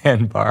was a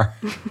sandbar."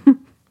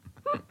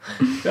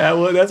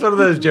 That's one of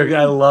those jokes.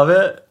 I love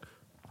it.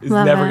 It's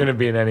never going to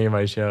be in any of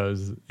my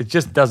shows. It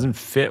just doesn't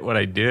fit what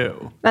I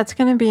do. That's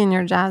going to be in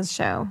your jazz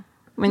show.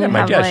 When you my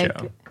have jazz like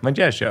show. My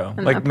jazz show.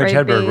 an Like Mitch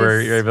upright Hedberg, where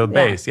bass. you have a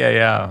bass.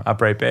 Yeah.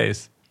 Upright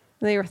bass.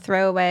 They were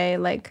throwaway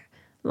like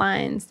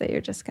lines that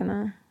you're just going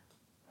to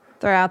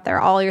throw out there.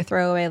 All your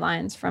throwaway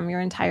lines from your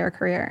entire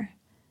career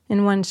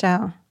in one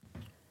show.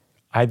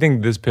 I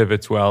think this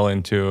pivots well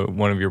into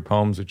one of your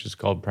poems, which is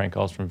called Prank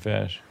Calls from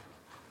Fish.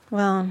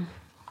 Well,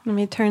 let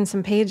me turn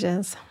some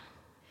pages.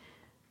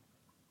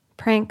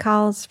 Prank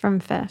calls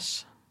from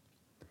Fish.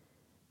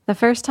 The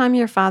first time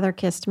your father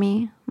kissed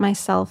me, my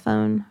cell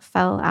phone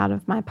fell out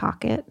of my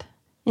pocket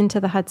into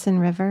the Hudson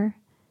River.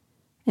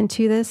 And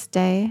to this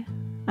day,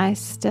 I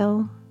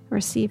still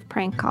receive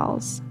prank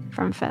calls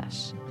from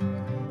fish.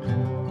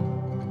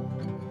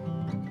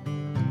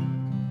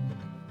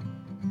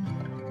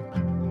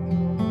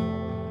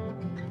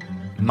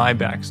 My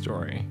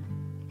backstory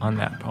on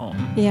that poem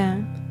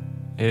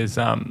is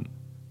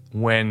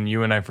when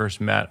you and I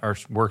first met, our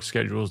work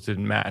schedules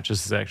didn't match.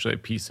 This is actually a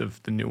piece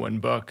of the new one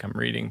book I'm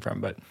reading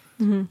from, but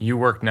you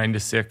worked 9 to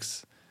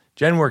 6.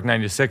 Jen worked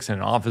 9 to 6 in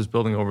an office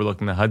building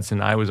overlooking the Hudson.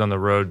 I was on the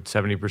road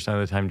 70% of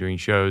the time doing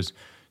shows.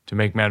 To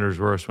make matters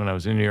worse, when I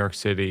was in New York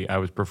City, I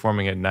was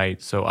performing at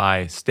night.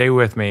 So stay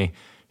with me,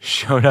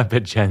 showed up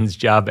at Jen's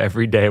job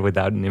every day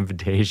without an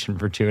invitation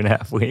for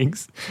 2.5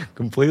 weeks.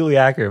 Completely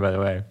accurate, by the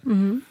way.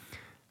 Mm-hmm.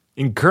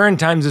 In current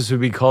times, this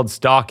would be called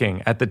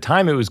stalking. At the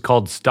time, it was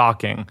called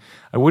stalking.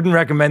 I wouldn't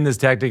recommend this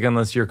tactic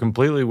unless you're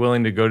completely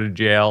willing to go to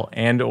jail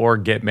and or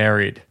get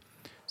married.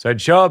 So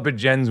I'd show up at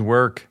Jen's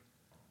work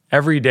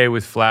every day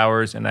with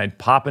flowers, and I'd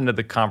pop into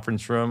the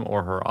conference room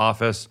or her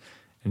office,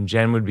 and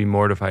Jen would be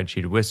mortified.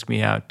 She'd whisk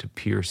me out to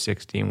Pier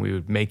 60, and we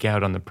would make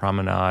out on the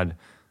promenade.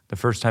 The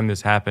first time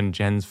this happened,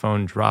 Jen's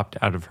phone dropped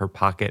out of her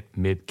pocket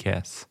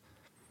mid-kiss.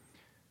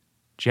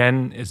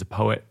 Jen is a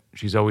poet.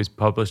 She's always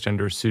published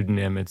under a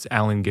pseudonym. It's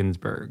Allen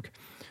Ginsberg.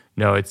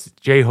 No, it's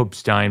J. Hope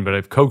Stein, but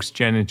I've coaxed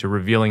Jen into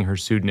revealing her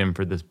pseudonym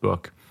for this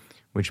book,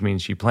 which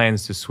means she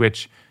plans to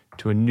switch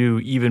to a new,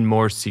 even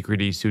more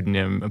secret-y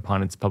pseudonym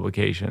upon its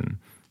publication.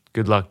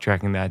 Good luck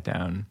tracking that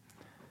down.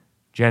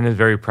 Jen is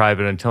very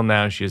private. Until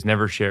now, she has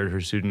never shared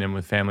her pseudonym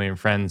with family and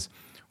friends,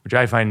 which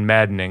I find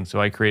maddening.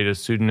 So I created a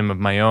pseudonym of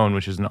my own,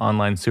 which is an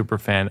online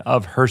superfan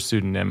of her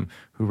pseudonym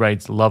who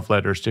writes love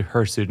letters to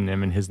her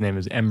pseudonym, and his name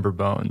is Ember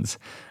Bones.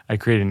 I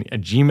created a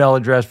Gmail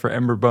address for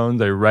Ember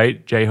Bones. I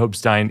write J. Hope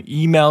Stein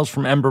emails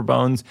from Ember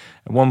Bones.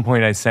 At one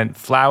point, I sent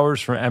flowers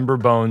from Ember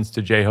Bones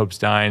to J. Hope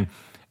Stein,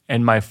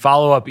 and my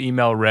follow-up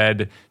email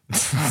read,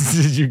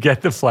 did you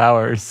get the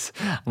flowers?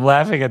 I'm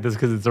laughing at this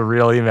because it's a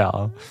real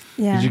email.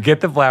 Yeah. Did you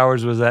get the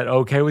flowers? Was that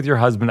okay with your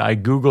husband? I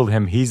Googled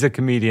him. He's a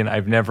comedian.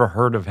 I've never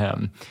heard of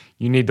him.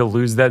 You need to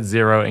lose that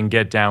 0 and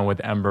get down with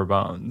Ember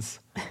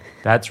Bones.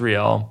 That's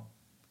real.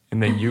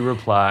 And then you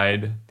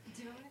replied,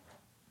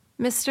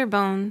 Mr.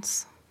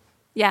 Bones,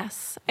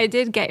 yes, I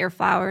did get your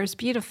flowers.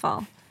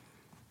 Beautiful.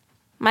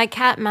 My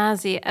cat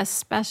Mazzy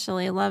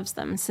especially loves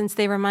them since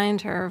they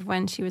remind her of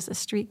when she was a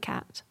street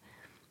cat.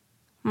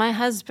 My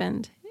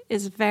husband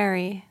is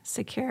very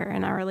secure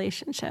in our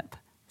relationship.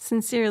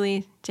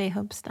 Sincerely, J.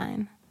 Hope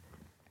Stein.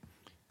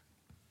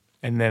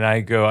 And then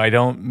I go, I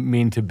don't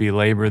mean to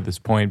belabor this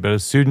point, but a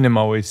pseudonym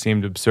always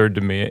seemed absurd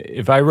to me.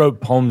 If I wrote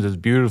poems as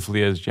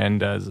beautifully as Jen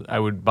does, I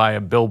would buy a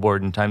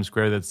billboard in Times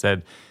Square that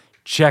said,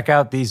 check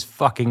out these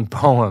fucking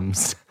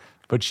poems.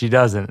 But she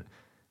doesn't.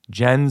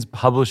 Jen's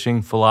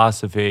publishing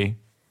philosophy.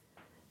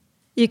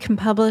 You can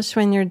publish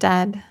when you're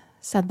dead,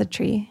 said the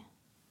tree.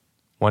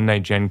 One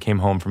night, Jen came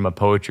home from a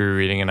poetry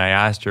reading, and I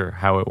asked her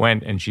how it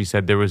went, and she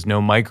said there was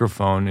no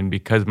microphone, and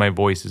because my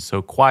voice is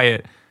so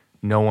quiet,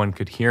 no one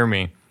could hear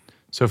me.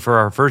 So for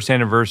our first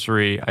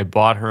anniversary, I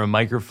bought her a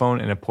microphone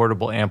and a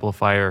portable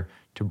amplifier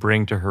to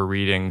bring to her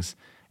readings,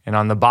 and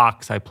on the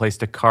box, I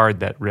placed a card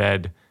that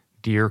read,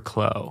 Dear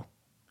Chloe,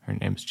 her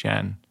name's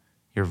Jen,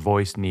 your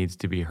voice needs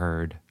to be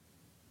heard.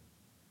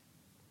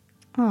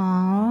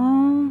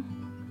 Aww.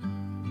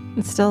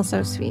 It's still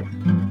so sweet.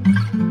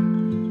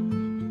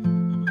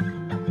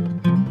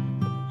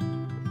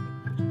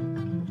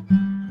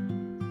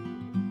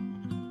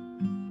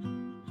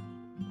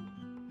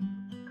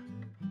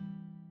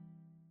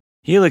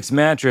 Helix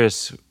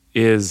Mattress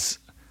is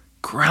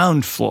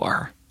ground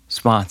floor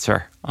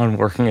sponsor on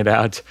Working It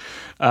Out.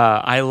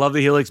 I love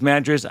the Helix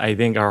Mattress. I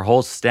think our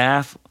whole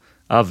staff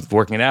of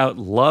Working It Out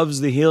loves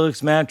the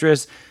Helix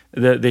Mattress.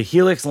 The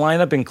Helix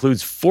lineup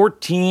includes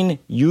 14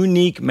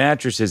 unique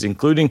mattresses,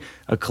 including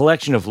a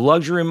collection of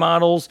luxury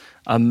models,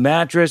 a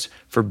mattress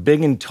for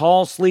big and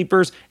tall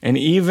sleepers, and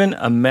even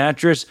a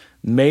mattress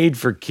made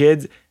for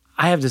kids.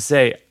 I have to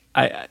say,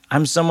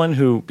 I'm someone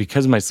who,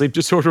 because of my sleep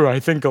disorder, I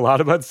think a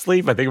lot about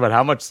sleep. I think about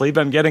how much sleep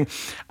I'm getting.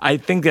 I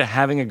think that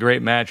having a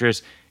great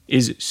mattress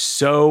is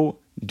so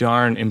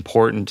darn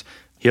important.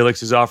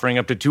 Helix is offering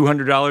up to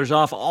 $200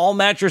 off all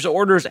mattress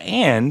orders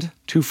and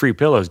 2 free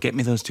pillows. Get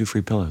me those 2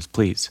 free pillows,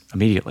 please,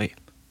 immediately.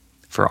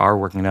 For our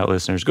Working Out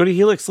listeners, go to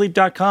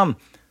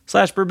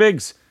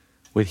helixsleep.com/birbigs.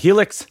 With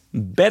Helix,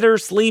 better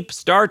sleep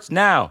starts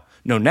now.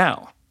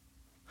 Now.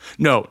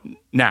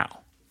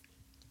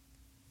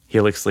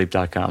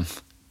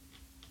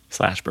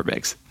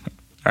 helixsleep.com/birbigs.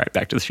 All right,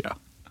 back to the show.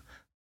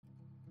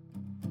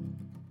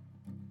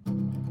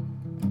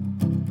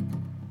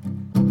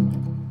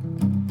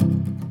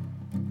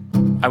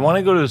 I want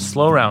to go to the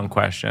slow round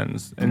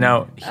questions. And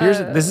now,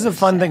 this is a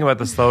fun thing about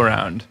the slow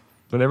round.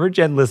 Whenever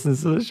Jen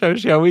listens to the show,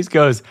 she always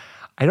goes,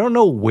 I don't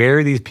know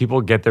where these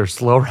people get their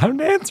slow round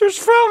answers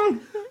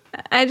from.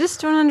 I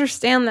just don't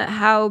understand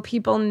how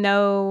people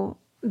know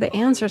the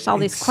answers to all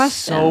these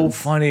questions. It's so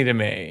funny to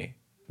me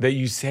that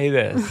you say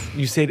this.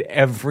 You say it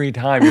every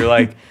time. You're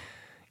like,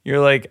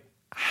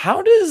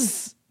 how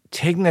does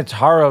Tig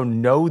Notaro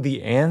know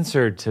the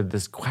answer to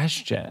this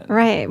question?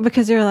 Right,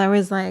 because you're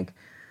always like,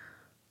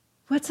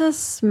 what's a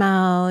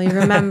smell you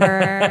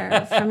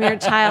remember from your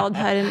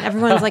childhood? And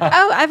everyone's like,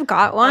 oh, I've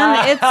got one.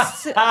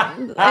 It's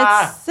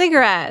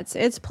cigarettes.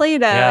 It's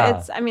Play-Doh.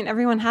 Yeah.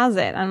 Everyone has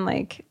it. I'm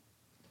like,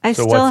 What's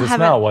the smell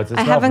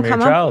from your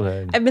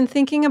childhood? I've been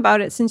thinking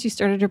about it since you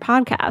started your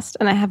podcast,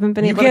 and I haven't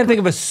been able to. You can't think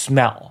of a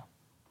smell.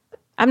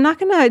 I'm not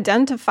going to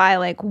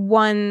identify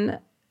one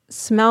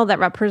smell that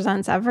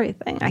represents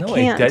everything. I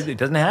can't. It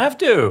doesn't have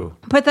to.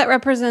 But that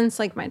represents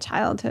my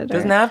childhood. It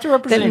doesn't have to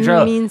represent your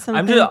childhood. Mean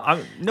something. It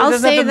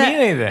doesn't have to mean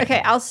anything.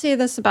 Okay, I'll say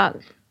this about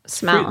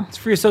Smell. It's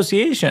free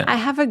association. I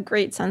have a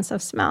great sense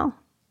of smell.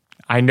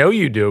 I know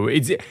you do.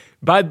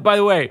 By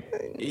the way,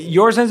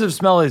 your sense of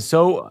smell is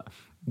so...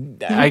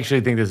 I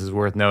actually think this is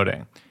worth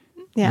noting.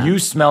 Yeah. You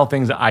smell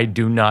things that I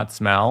do not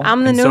smell.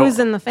 I'm the nose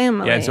in the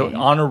family. Yeah, so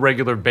on a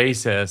regular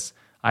basis,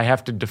 I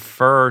have to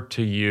defer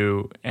to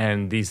you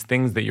and these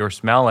things that you're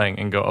smelling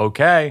and go,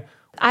 okay.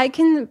 I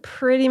can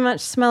pretty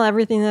much smell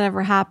everything that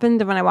ever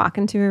happened when I walk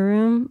into a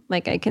room.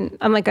 Like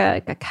I'm like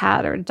a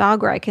cat or a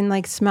dog where I can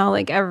like smell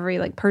like every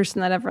like person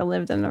that ever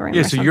lived in the room.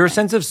 Yeah, so your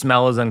sense of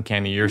smell is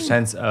uncanny. Your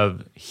sense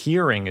of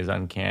hearing is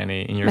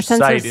uncanny. And your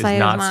sight is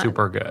not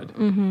super good.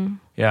 Mm-hmm.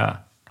 Yeah.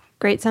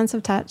 Great sense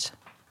of touch.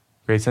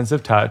 Great sense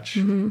of touch.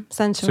 Mm-hmm.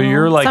 Sensual. So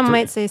you're like... Some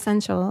might say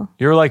sensual.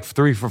 You're like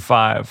 3 for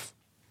 5.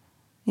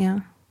 Yeah.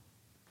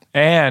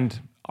 And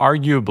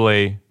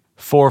arguably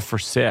 4 for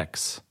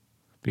 6.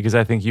 Because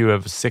I think you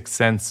have a sixth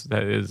sense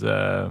that is...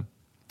 you're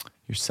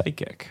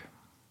psychic.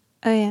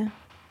 Oh, yeah.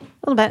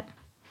 A little bit.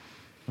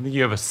 I think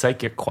you have a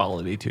psychic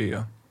quality to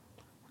you.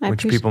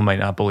 Which people might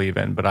not believe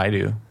in, but I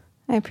do.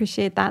 I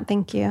appreciate that.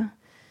 Thank you.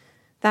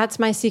 That's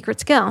my secret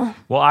skill.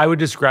 Well, I would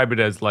describe it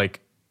as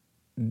like...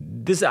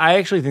 This, I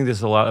actually think this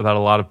is about a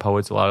lot of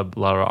poets, a lot of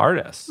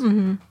artists.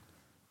 Mm-hmm.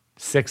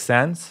 Sixth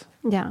sense,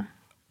 yeah,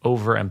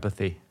 over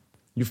empathy.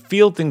 You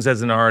feel things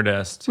as an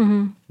artist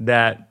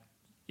that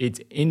it's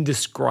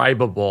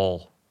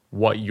indescribable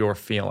what you're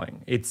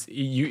feeling. It's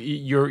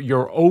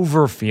you're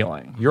over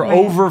feeling. You're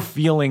over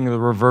feeling the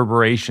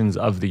reverberations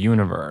of the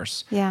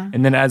universe. Yeah,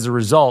 and then as a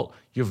result,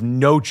 you have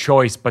no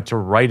choice but to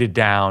write it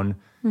down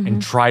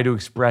and try to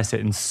express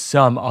it in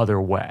some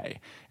other way.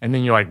 And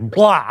then you're like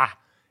blah.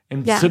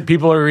 And so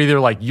people are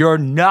either like, you're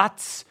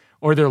nuts,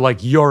 or they're like,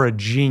 you're a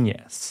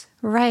genius.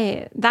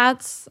 Right.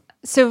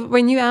 So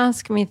when you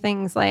ask me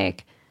things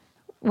like,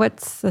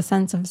 what's a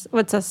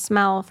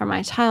smell from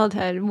my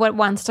childhood? What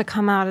wants to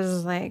come out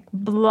is like,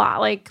 blah.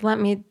 Like, let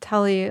me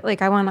tell you,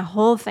 like, I want a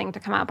whole thing to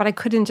come out, but I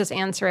couldn't just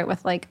answer it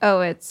with like,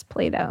 oh, it's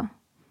Play-Doh.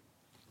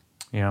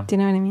 Yeah. Do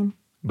you know what I mean?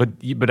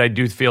 But I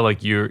do feel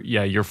like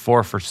you're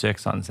 4 for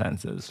 6 on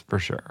senses, for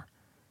sure.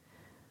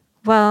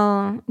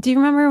 Well, do you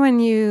remember when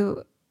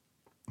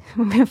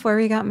before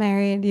we got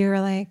married, you were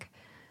like,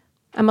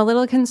 I'm a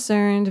little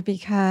concerned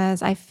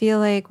because I feel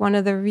like one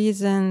of the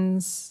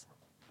reasons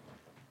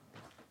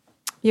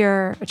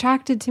you're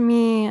attracted to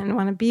me and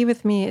want to be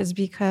with me is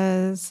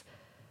because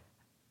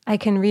I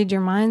can read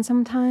your mind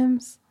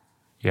sometimes.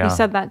 Yeah. You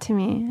said that to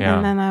me. Yeah.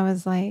 And then I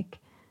was like,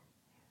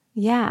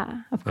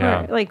 yeah, of course.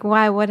 Yeah. Like,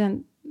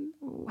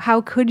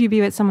 how could you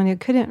be with someone who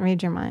couldn't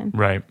read your mind?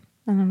 Right.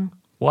 I don't know.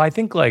 Well, I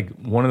think like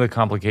one of the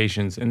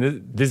complications,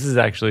 and this is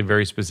actually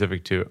very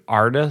specific to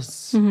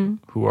artists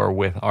who are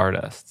with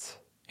artists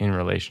in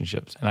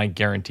relationships, and I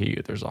guarantee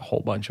you there's a whole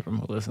bunch of them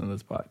who listen to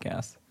this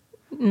podcast.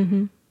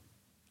 Mm-hmm.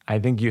 I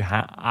think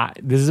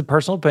this is a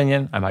personal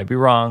opinion. I might be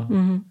wrong.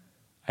 Mm-hmm.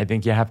 I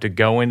think you have to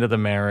go into the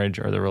marriage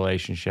or the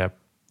relationship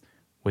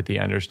with the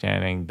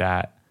understanding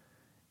that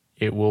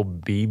it will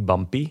be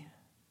bumpy.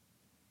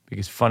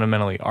 Because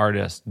fundamentally,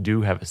 artists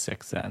do have a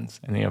sixth sense.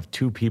 And you have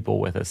 2 people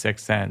with a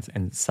sixth sense,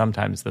 and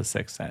sometimes the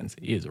sixth sense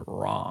is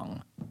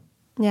wrong.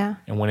 Yeah.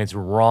 And when it's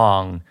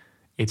wrong,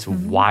 it's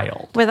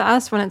wild. With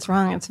us, when it's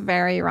wrong, it's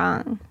very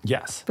wrong.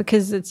 Yes.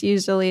 Because it's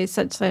usually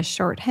such a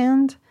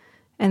shorthand.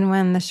 And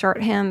when the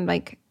shorthand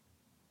like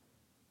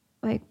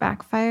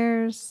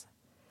backfires,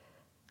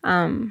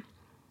 could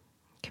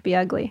be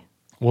ugly.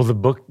 Well, the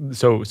book,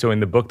 so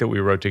in the book that we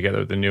wrote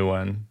together, the new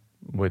one,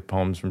 with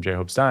poems from J.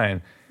 Hope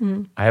Stein,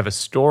 I have a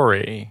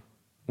story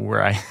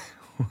where I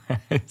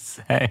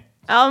say...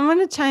 I'm going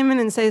to chime in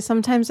and say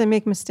sometimes I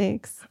make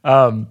mistakes.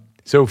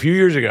 So a few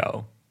years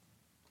ago,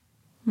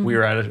 we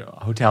were at a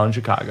hotel in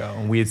Chicago,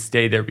 and we had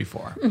stayed there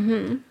before.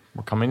 Mm-hmm.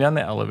 We're coming down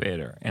the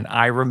elevator, and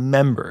I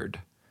remembered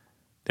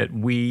that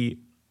we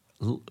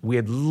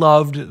had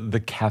loved the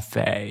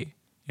cafe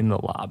in the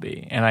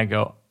lobby. And I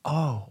go,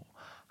 oh,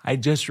 I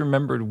just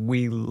remembered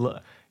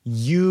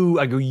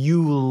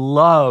you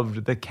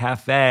loved the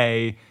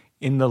cafe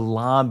in the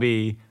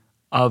lobby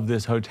of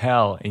this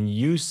hotel. And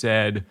you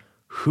said,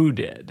 who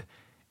did?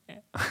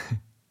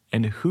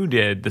 And who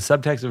did, the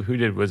subtext of who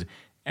did was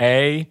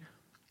A,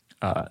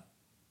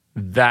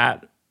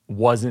 that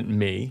wasn't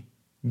me.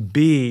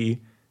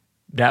 B,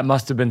 that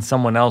must have been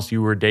someone else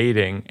you were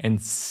dating. And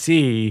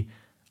C,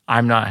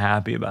 I'm not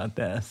happy about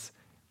this.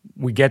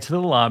 We get to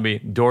the lobby,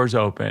 doors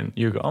open.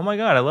 You go, oh my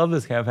God, I love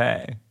this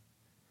cafe.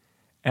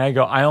 And I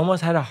go, I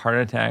almost had a heart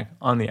attack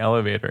on the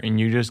elevator, and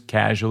you just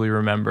casually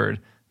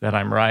remembered that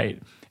I'm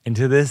right. And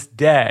to this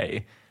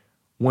day,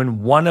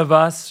 when one of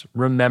us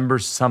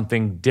remembers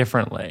something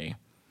differently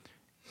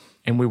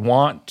and we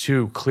want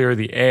to clear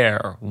the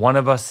air, one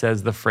of us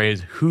says the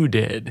phrase, who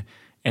did?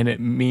 And it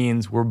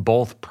means we're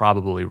both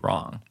probably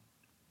wrong.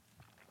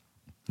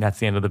 That's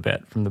the end of the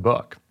bit from the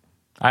book.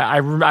 I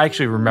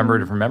actually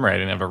remembered it from memory. I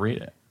didn't ever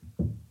read it.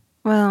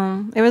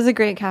 Well, it was a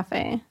great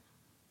cafe.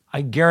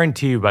 I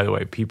guarantee you, by the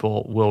way,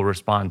 people will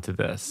respond to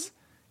this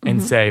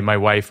and say, my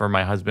wife or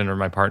my husband or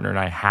my partner and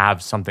I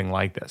have something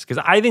like this. Because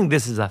I think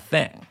this is a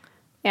thing.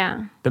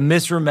 Yeah. The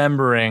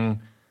misremembering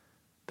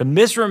the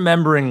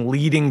misremembering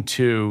leading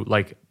to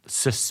like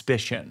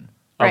suspicion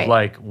of Right.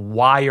 like,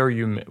 why do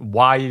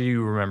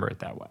you remember it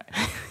that way?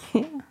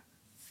 Yeah.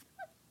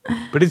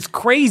 But it's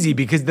crazy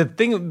because the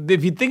thing,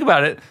 if you think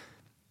about it,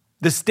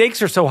 the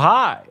stakes are so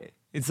high.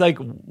 It's like,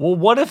 well,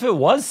 what if it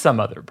was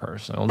some other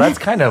person? Well, that's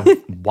kind of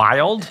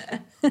wild.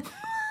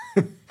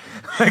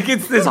 Like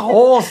it's this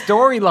whole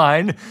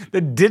storyline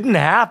that didn't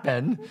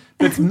happen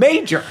that's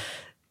major.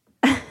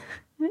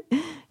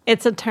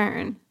 It's a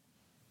turn.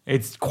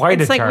 It's quite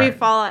a turn.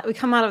 It's like we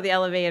come out of the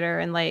elevator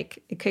and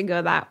like it could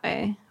go that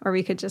way, or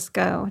we could just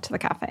go to the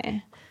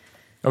cafe.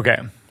 Okay,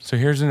 so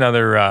here's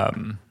another.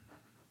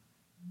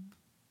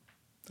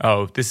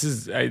 So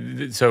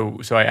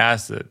I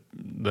asked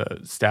the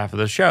staff of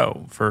the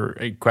show for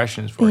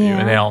questions for you,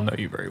 and they all know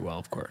you very well,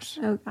 of course.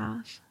 Oh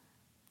gosh.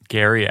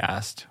 Gary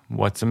asked,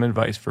 "What's some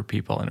advice for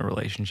people in a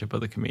relationship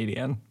with a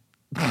comedian?"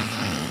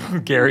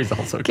 Gary's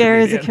also a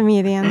Gary's a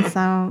comedian,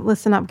 so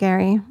listen up,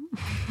 Gary.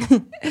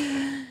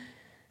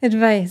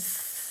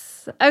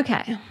 Advice.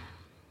 Okay.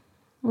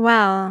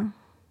 Well,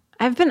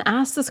 I've been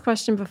asked this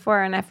question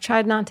before, and I've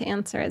tried not to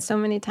answer it so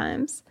many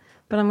times,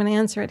 but I'm going to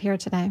answer it here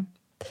today.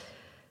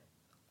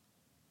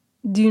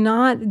 Do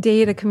not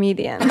date a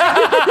comedian. Do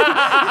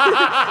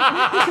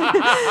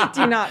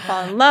not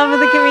fall in love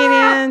with a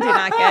comedian. Do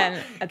not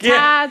get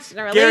attached in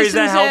a relationship.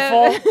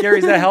 Gary,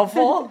 is that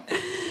helpful?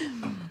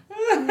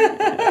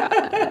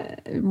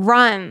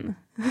 Run.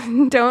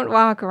 Don't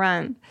walk,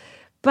 run.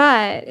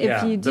 But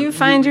if you do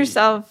find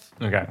yourself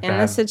in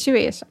a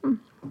situation,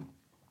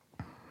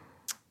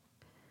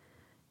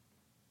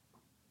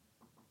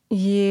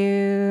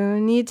 you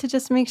need to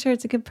just make sure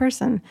it's a good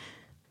person.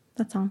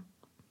 That's all.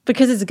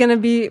 Because it's going to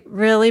be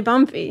really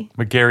bumpy.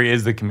 But Gary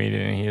is the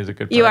comedian and he is a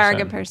good person. You are a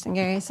good person,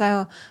 Gary.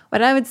 So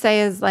what I would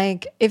say is,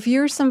 like, if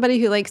you're somebody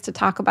who likes to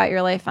talk about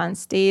your life on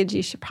stage,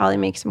 you should probably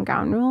make some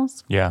ground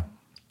rules. Yeah.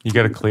 You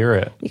got to clear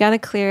it.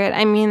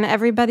 I mean,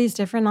 everybody's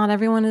different. Not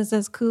everyone is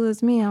as cool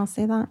as me. I'll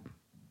say that.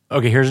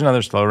 Okay, here's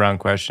another slow round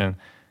question.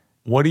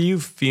 What do you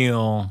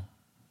feel?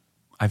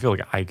 I feel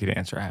like I could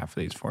answer half of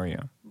these for you.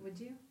 Would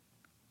you?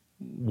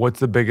 What's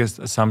the biggest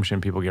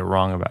assumption people get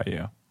wrong about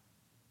you?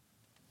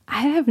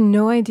 I have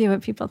no idea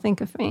what people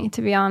think of me,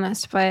 to be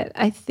honest, but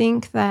I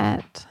think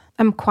that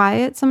I'm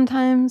quiet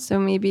sometimes, so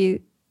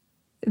maybe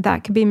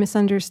that could be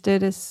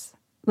misunderstood as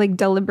like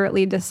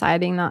deliberately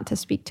deciding not to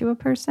speak to a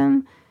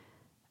person.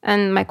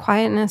 And my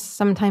quietness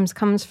sometimes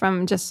comes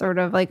from just sort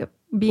of like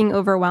being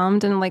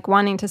overwhelmed and like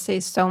wanting to say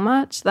so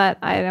much that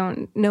I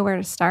don't know where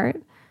to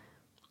start.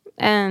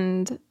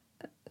 And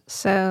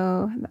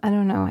so, I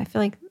don't know. I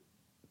feel like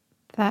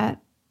that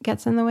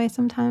gets in the way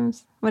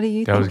sometimes. What do you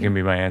think? That was going to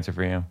be my answer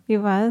for you.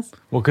 You was?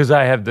 Well, because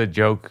I have the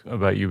joke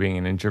about you being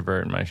an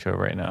introvert in my show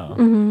right now.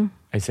 Mm-hmm.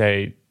 I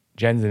say,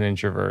 Jen's an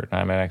introvert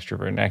and I'm an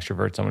extrovert. An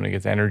extrovert's someone who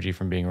gets energy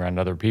from being around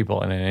other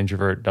people, and an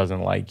introvert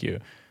doesn't like you.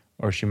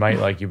 Or she might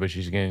like you, but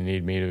she's going to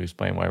need me to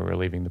explain why we're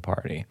leaving the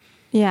party.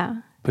 Yeah.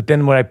 But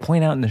then what I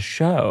point out in the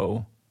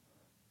show,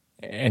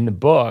 in the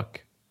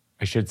book,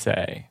 I should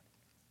say,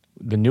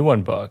 the new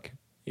one book,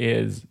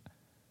 is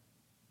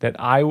that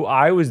I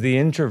was the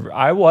introvert.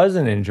 I was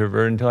an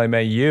introvert until I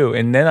met you.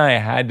 And then I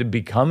had to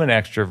become an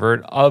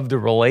extrovert of the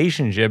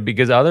relationship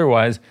because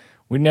otherwise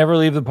we'd never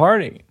leave the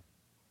party.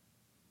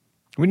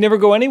 We'd never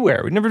go anywhere.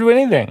 We'd never do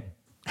anything.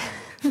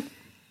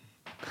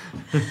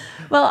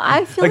 Well,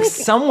 I feel like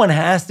someone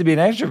has to be an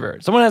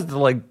extrovert. Someone has to be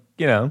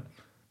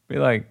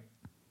like,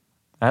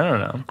 I don't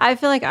know. I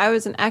feel like I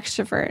was an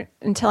extrovert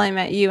until I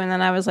met you, and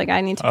then I was like,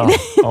 I need to be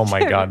oh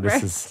my God,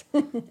 this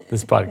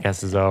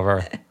podcast is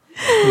over.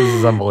 This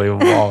is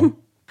unbelievable.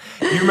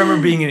 You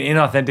remember being an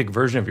inauthentic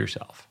version of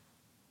yourself?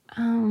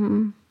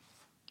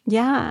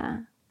 Yeah.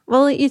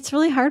 Well, it's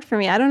really hard for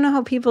me. I don't know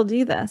how people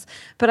do this,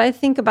 but I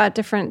think about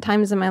different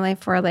times in my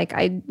life where like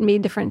I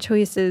made different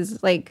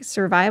choices, like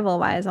survival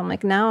wise. I'm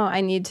like, now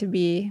I need to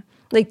be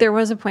like, there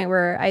was a point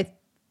where I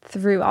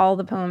threw all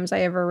the poems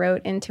I ever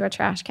wrote into a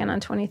trash can on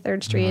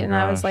 23rd Street. And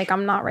I was like,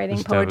 I'm not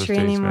writing poetry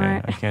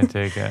anymore. I can't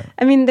take it.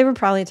 I mean, they were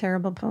probably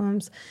terrible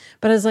poems,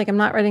 but I was like, I'm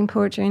not writing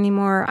poetry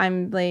anymore.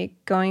 I'm like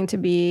going to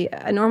be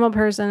a normal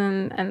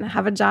person and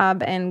have a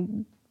job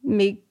and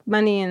make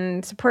money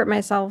and support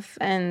myself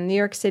in New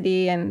York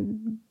City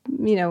and,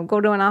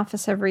 go to an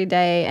office every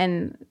day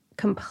and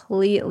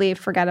completely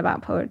forget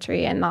about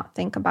poetry and not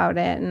think about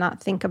it and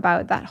not think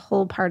about that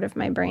whole part of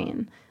my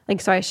brain.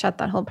 Like, so I shut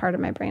that whole part of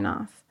my brain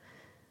off.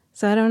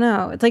 So I don't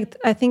know. It's like,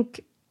 I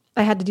think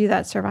I had to do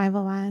that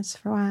survival-wise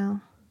for a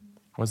while.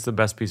 What's the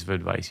best piece of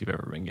advice you've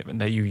ever been given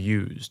that you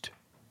used?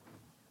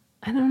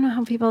 I don't know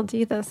how people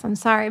do this. I'm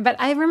sorry. But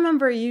I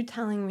remember you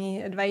telling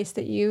me advice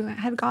that you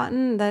had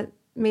gotten that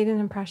made an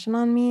impression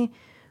on me,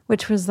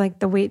 which was like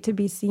the wait to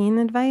be seen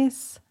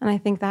advice. And I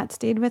think that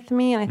stayed with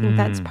me. And I think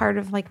that's part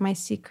of like my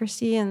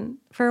secrecy. And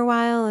for a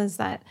while is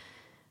that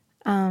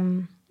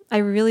I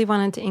really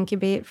wanted to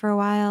incubate for a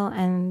while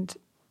and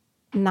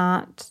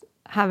not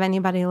have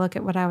anybody look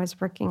at what I was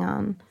working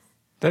on.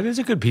 That is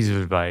a good piece of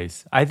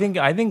advice. I think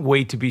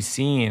wait to be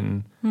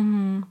seen.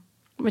 Mm-hmm.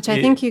 Which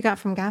I think you got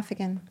from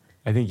Gaffigan.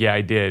 I think,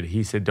 I did.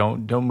 He said,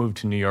 don't move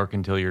to New York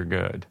until you're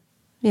good.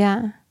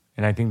 Yeah.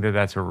 And I think that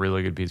that's a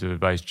really good piece of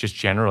advice. Just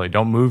generally,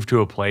 don't move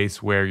to a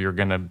place where you're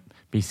going to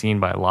be seen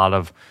by a lot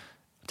of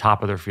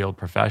top of their field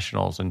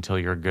professionals until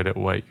you're good at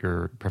what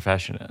your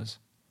profession is.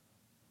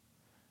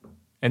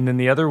 And then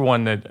the other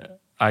one that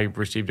I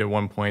received at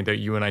one point that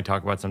you and I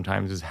talk about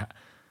sometimes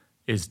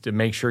is to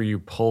make sure you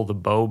pull the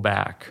bow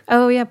back.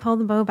 Oh, yeah, pull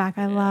the bow back.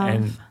 I love.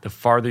 And the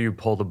farther you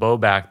pull the bow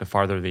back, the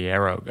farther the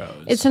arrow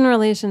goes. It's in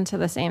relation to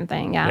the same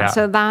thing, yeah.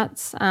 So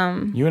that's...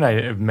 you and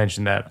I have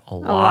mentioned that a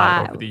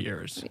lot over the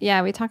years.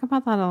 Yeah, we talk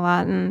about that a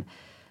lot and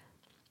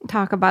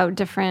talk about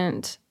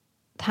different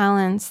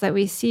talents that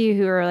we see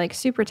who are like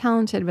super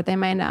talented, but they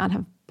might not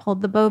have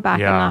pulled the bow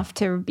back enough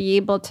to be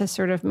able to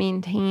sort of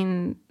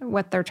maintain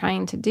what they're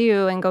trying to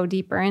do and go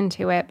deeper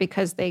into it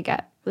because they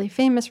get really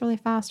famous really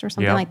fast or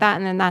something like that.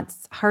 And then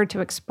that's hard to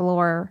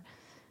explore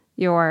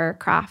your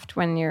craft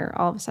when you're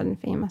all of a sudden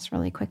famous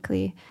really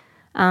quickly.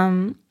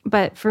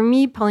 But for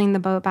me, pulling the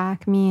bow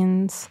back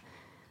means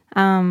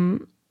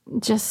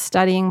just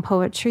studying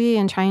poetry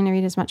and trying to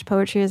read as much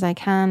poetry as I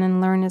can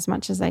and learn as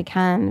much as I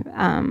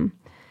can.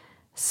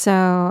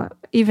 So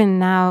even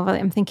now,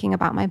 I'm thinking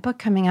about my book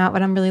coming out.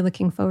 What I'm really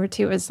looking forward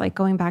to is like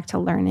going back to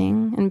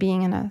learning and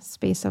being in a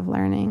space of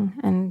learning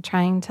and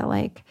trying to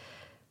like,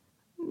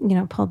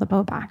 pull the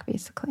bow back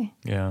basically.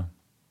 Yeah.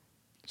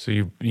 So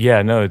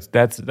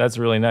that's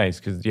really nice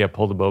because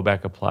pull the bow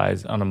back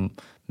applies on a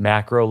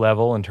macro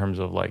level in terms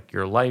of like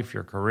your life,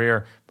 your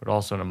career, but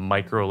also on a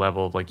micro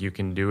level of like you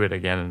can do it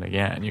again and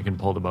again. You can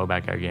pull the bow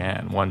back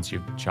again once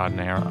you've shot an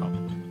arrow.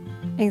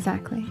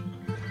 Exactly.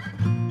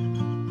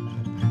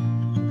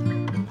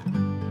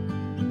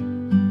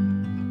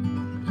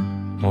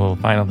 Well,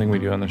 the final thing we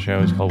do on the show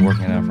is called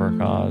Working It Out for a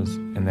Cause,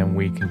 and then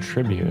we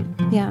contribute.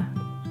 Yeah,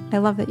 I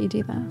love that you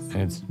do this.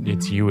 And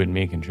it's you and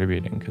me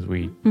contributing because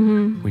we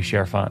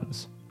share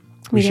funds.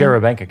 We do. share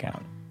a bank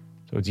account.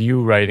 So it's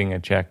you writing a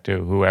check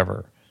to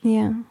whoever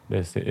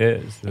this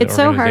is. It's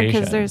so hard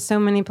because there's so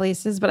many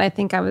places, but I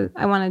think I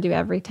want to do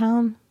every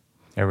town.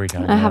 Every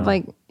town. I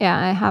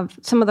have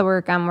some of the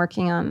work I'm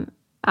working on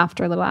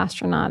after Little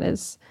Astronaut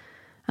is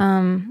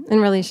in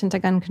relation to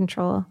gun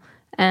control.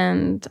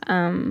 And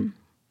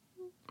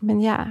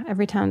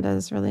every town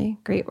does really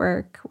great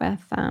work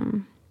with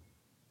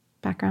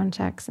background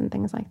checks and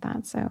things like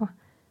that. So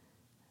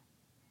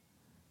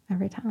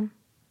every town.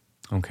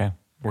 Okay.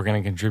 We're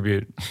going to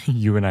contribute.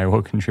 You and I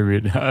will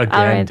contribute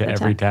again to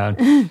every town.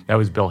 That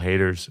was Bill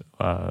Hader's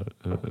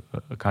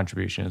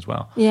contribution as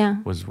well. Yeah.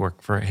 Was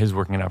work for his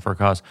Working It Out for a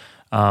Cause.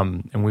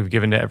 And we've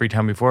given to every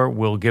town before.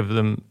 We'll give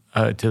them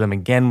to them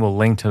again. We'll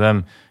link to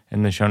them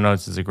in the show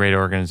notes. It's a great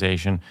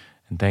organization.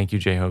 And thank you,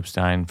 J. Hope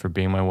Stein, for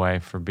being my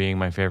wife, for being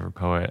my favorite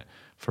poet,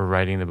 for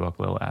writing the book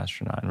Little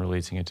Astronaut and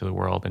releasing it to the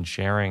world and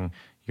sharing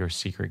your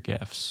secret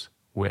gifts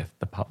with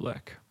the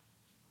public.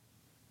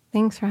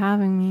 Thanks for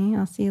having me.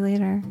 I'll see you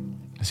later.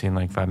 I'll see you in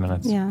like 5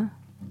 minutes. Yeah.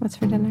 What's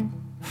for dinner?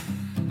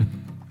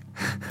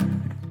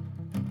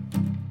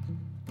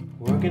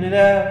 Working it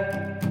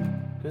out,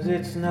 'cause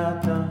it's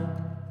not done.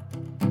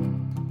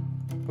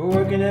 We're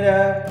working it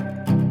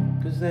out,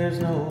 'cause there's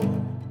no one.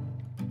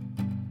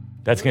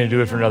 That's going to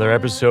do it for another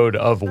episode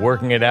of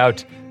Working It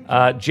Out.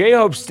 J.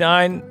 Hope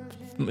Stein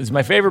is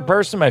my favorite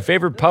person, my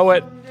favorite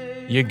poet.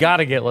 You got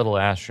to get Little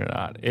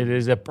Astronaut. It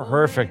is a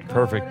perfect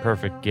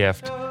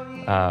gift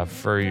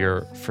for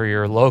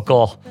your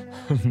local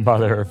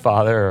mother or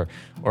father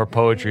or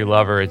poetry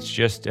lover. It's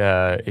just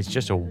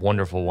a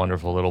wonderful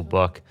little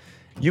book.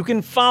 You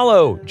can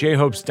follow J.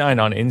 Hope Stein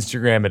on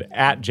Instagram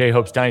at J.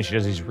 Hope Stein. She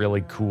does these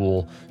really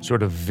cool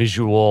sort of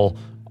visual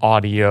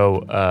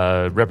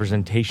audio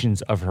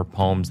representations of her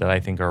poems that I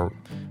think are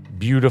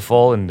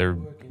beautiful and they're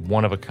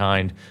one of a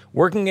kind.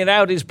 Working It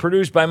Out is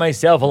produced by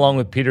myself along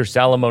with Peter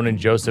Salamone and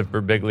Joseph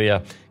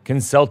Birbiglia.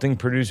 Consulting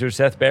producer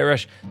Seth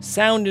Barish.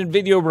 Sound and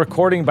video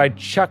recording by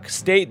Chuck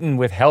Staten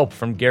with help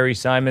from Gary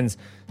Simons.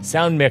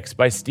 Sound mix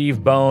by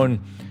Steve Bone.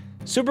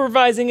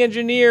 Supervising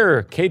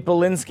engineer Kate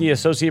Belinsky.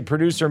 Associate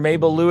producer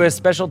Mabel Lewis.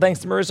 Special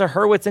thanks to Marissa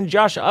Hurwitz and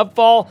Josh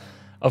Upfall.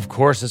 Of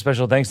course, a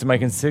special thanks to my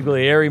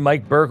consigliere,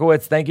 Mike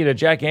Berkowitz. Thank you to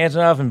Jack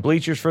Antonoff and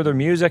Bleachers for their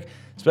music.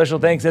 Special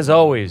thanks, as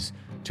always,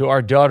 to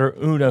our daughter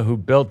Una, who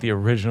built the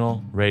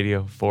original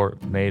radio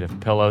fort made of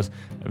pillows.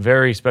 A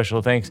very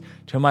special thanks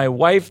to my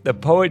wife, the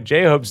poet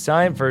J. Hope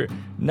Stein, for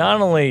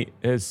not only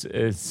is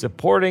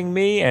supporting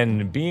me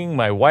and being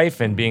my wife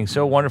and being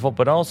so wonderful,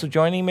 but also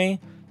joining me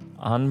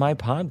on my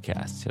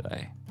podcast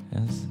today.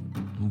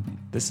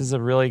 This is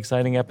a really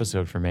exciting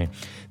episode for me.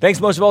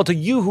 Thanks most of all to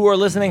you who are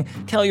listening.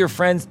 Tell your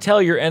friends,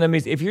 tell your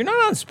enemies. If you're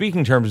not on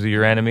speaking terms with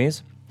your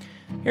enemies,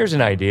 here's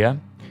an idea.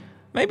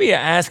 Maybe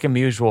ask a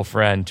mutual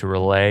friend to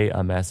relay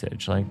a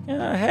message like,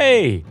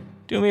 hey,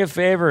 do me a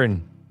favor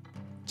and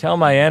tell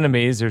my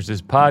enemies there's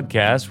this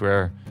podcast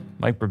where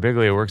Mike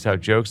Birbiglia works out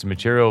jokes and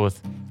material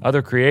with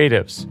other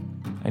creatives.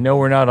 I know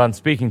we're not on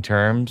speaking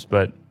terms,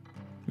 but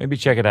maybe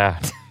check it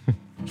out.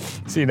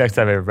 See you next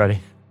time, everybody.